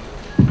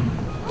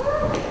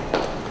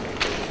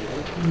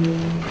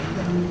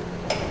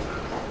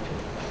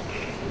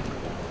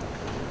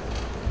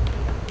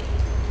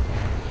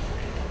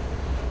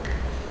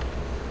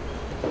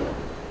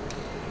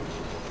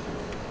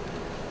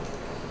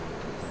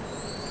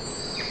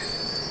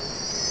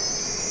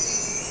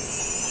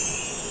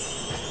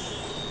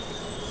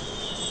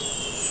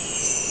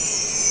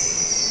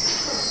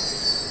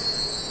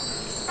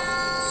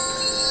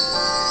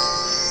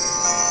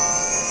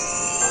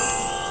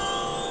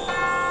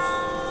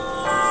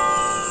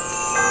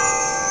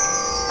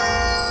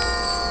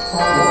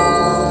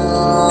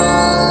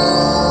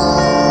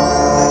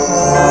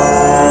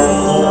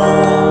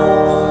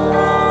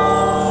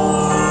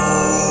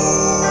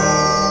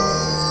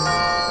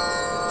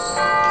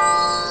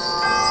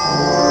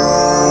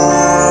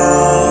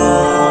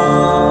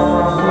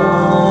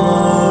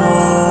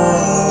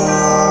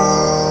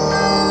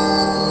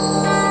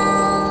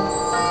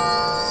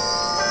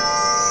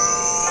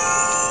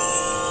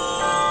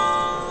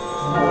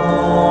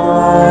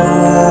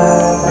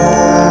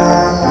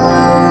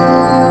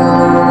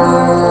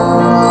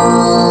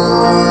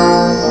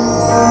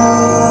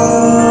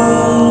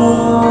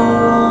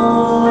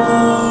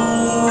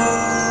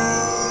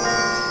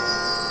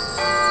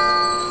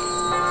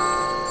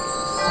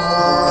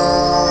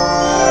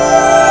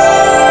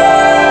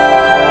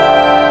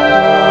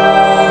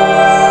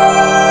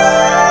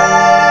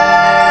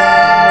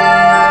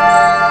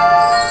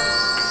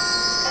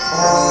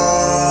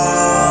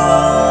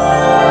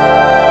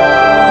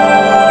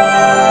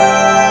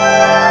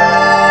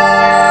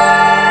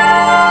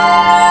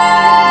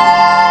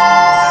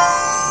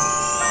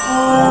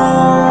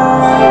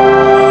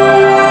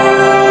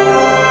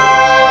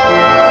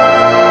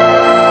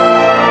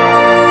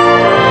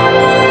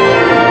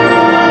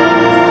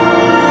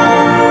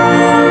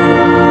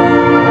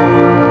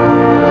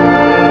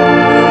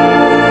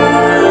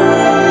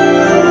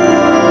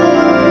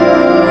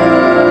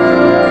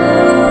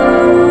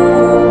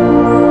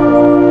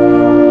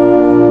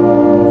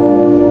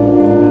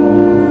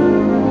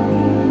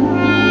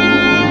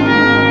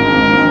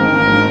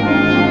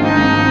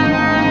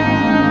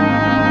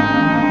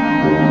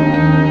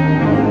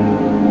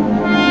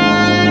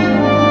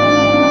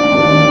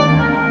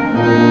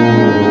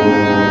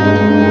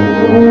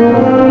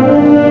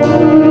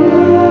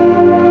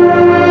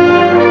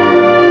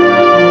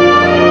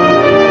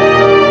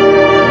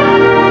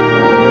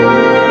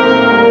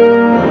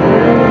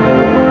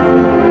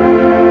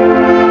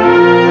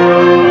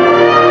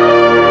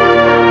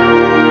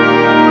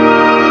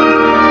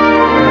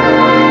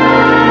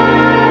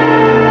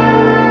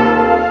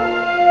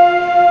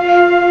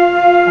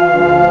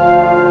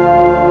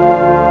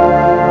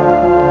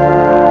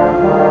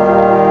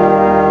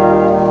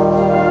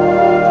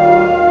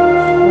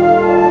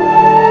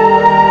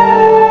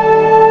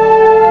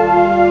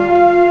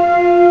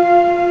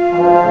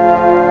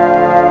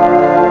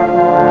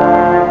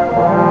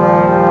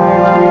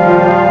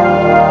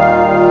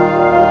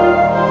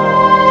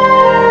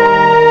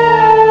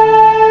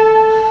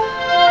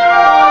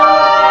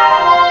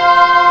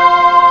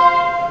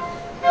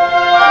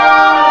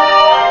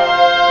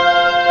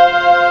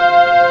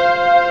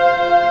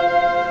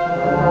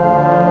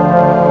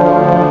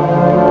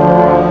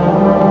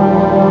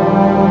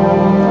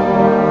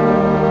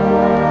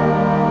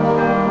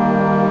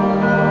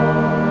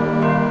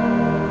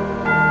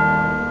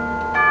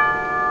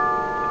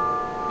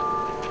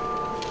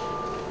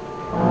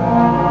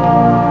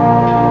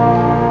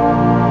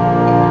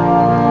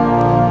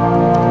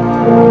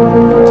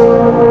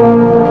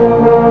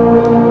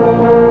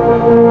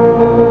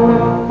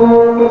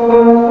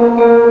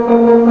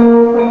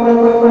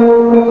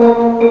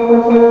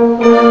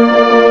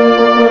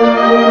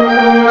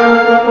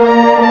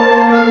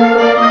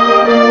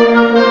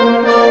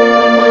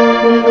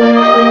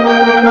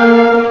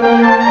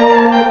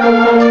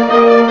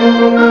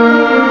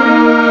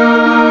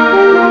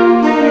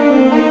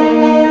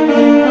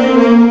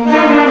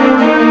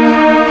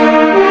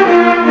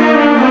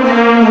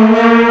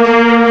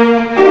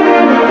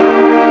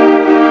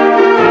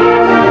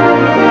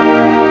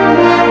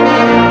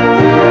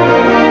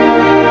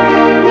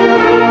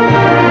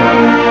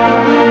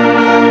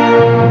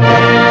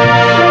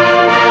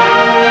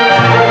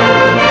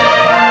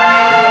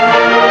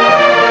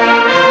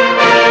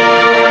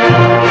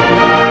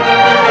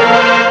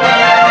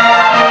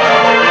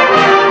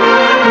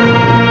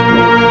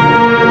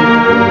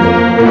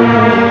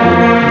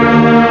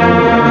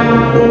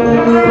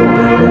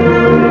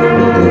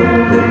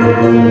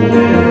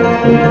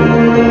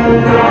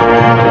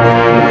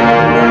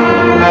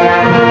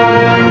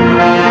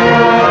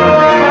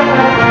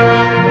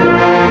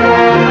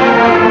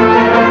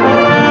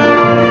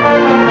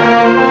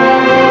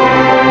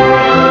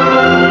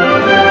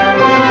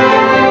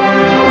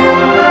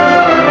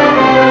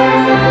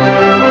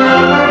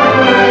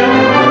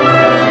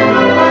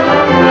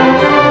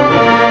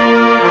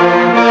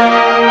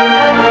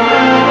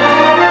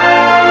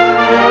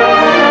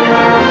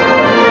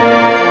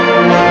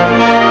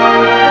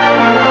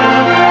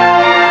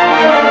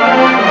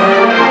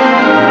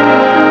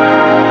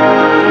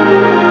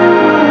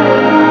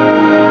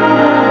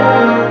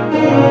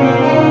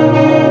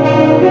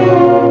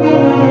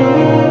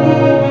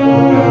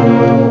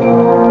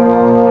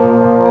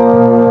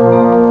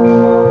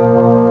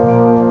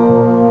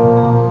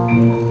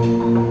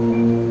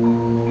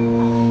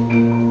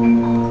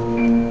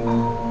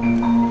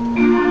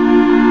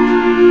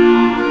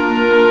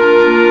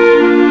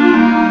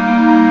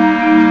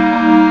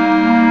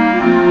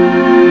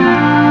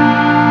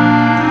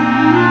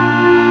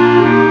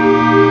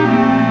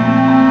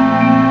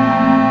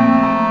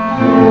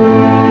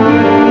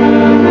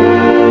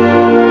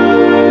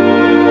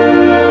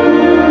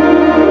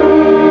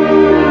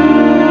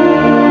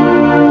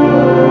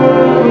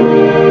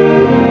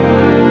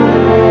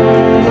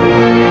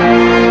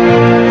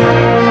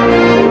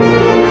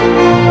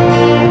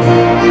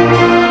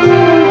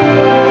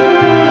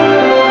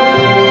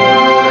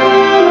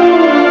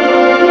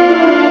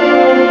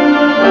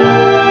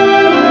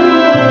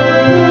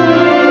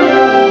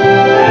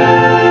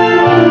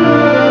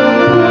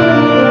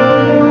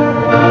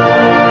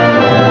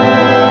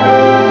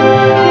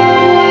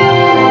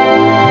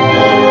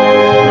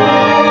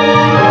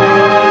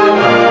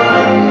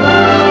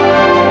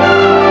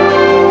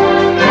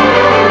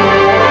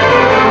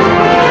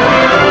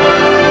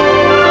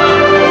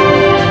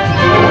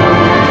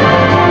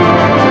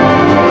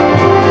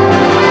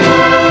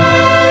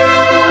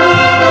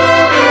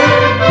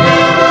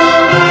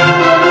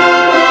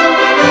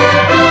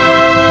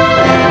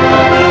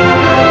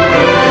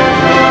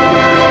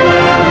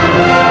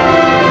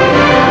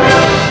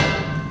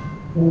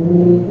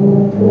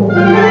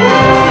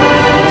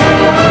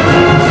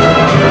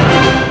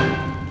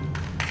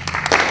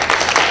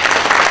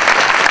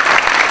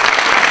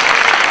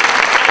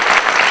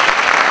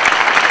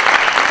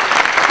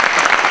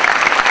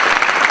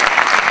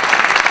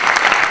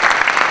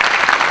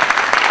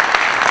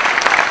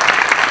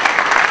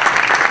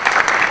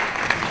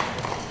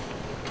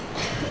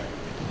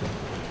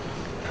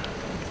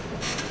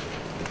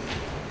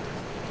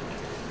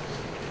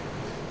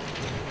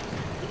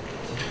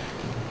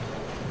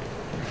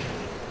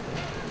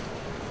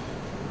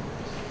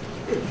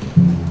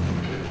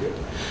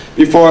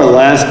 Before our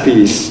last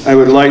piece, I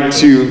would like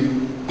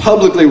to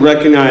publicly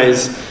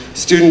recognize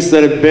students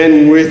that have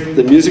been with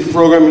the music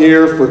program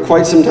here for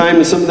quite some time,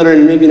 and some that are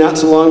maybe not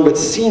so long, but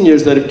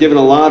seniors that have given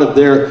a lot of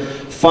their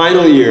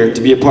final year to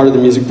be a part of the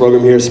music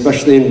program here,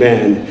 especially in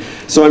band.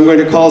 So I'm going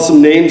to call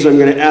some names, and I'm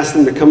going to ask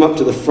them to come up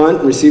to the front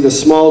and receive a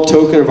small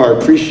token of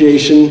our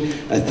appreciation,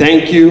 a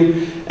thank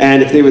you,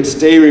 and if they would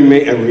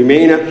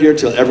remain up here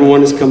till everyone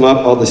has come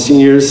up, all the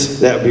seniors,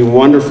 that would be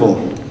wonderful.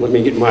 Let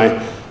me get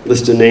my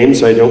list of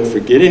names so I don't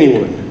forget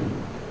anyone.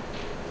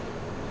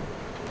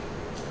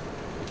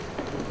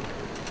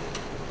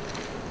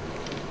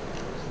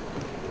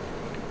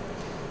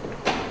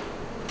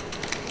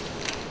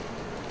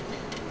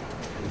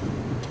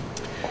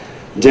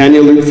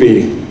 Daniel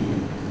Lutfi.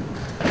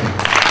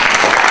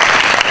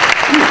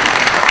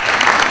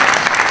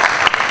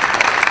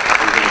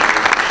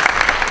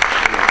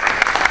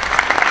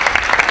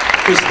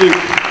 Chris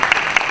Luke.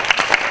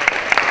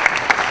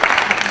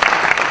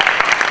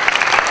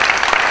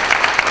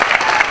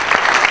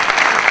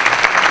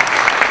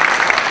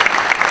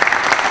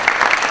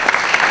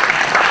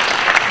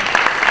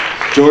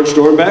 George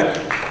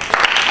Dornbeck.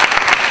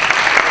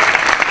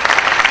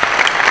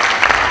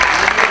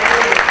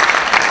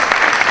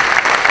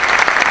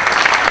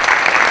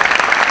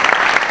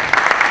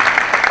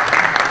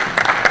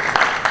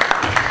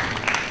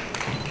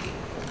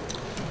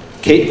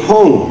 Kate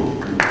Hong.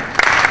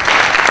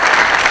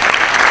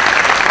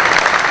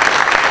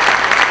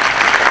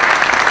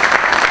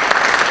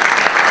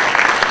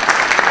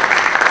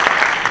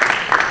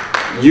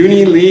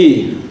 Uni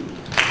Lee.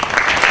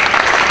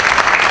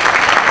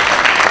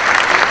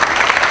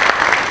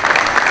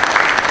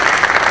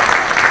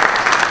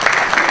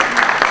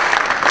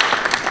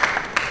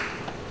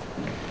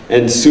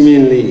 And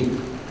Sumin Lee.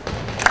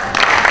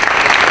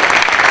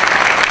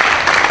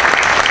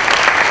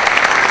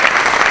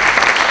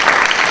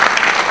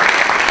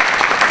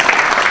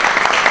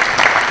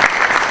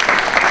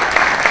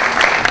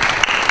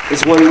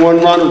 Let's one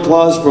round of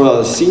applause for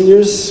the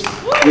seniors.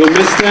 We'll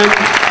miss them.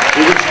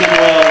 We wish them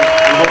well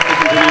and hope they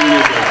continue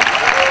music.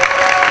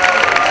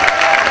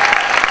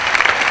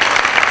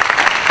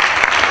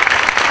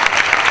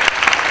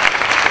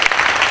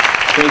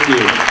 Thank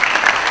you.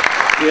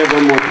 We have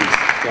one more piece.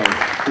 Sorry.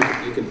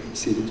 You can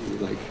see it if you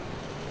like.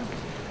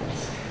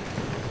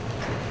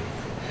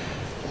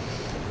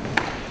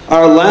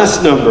 Our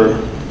last number,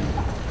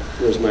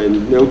 where's my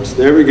notes?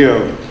 There we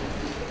go.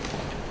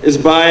 Is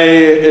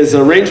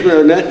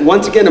arrangement of,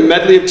 once again, a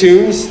medley of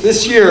tunes.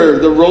 This year,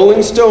 the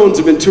Rolling Stones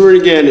have been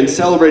touring again and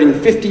celebrating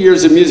 50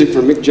 years of music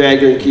from Mick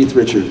Jagger and Keith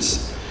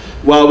Richards.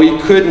 While we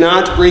could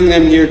not bring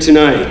them here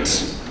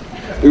tonight,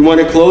 we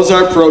want to close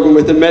our program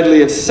with a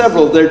medley of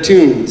several of their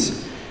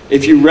tunes.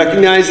 If you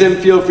recognize them,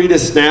 feel free to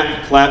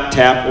snap, clap,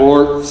 tap,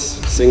 or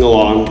sing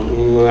along.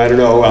 I don't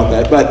know about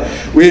that, but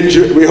we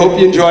hope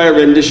you enjoy our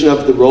rendition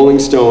of the Rolling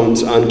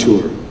Stones on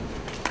tour.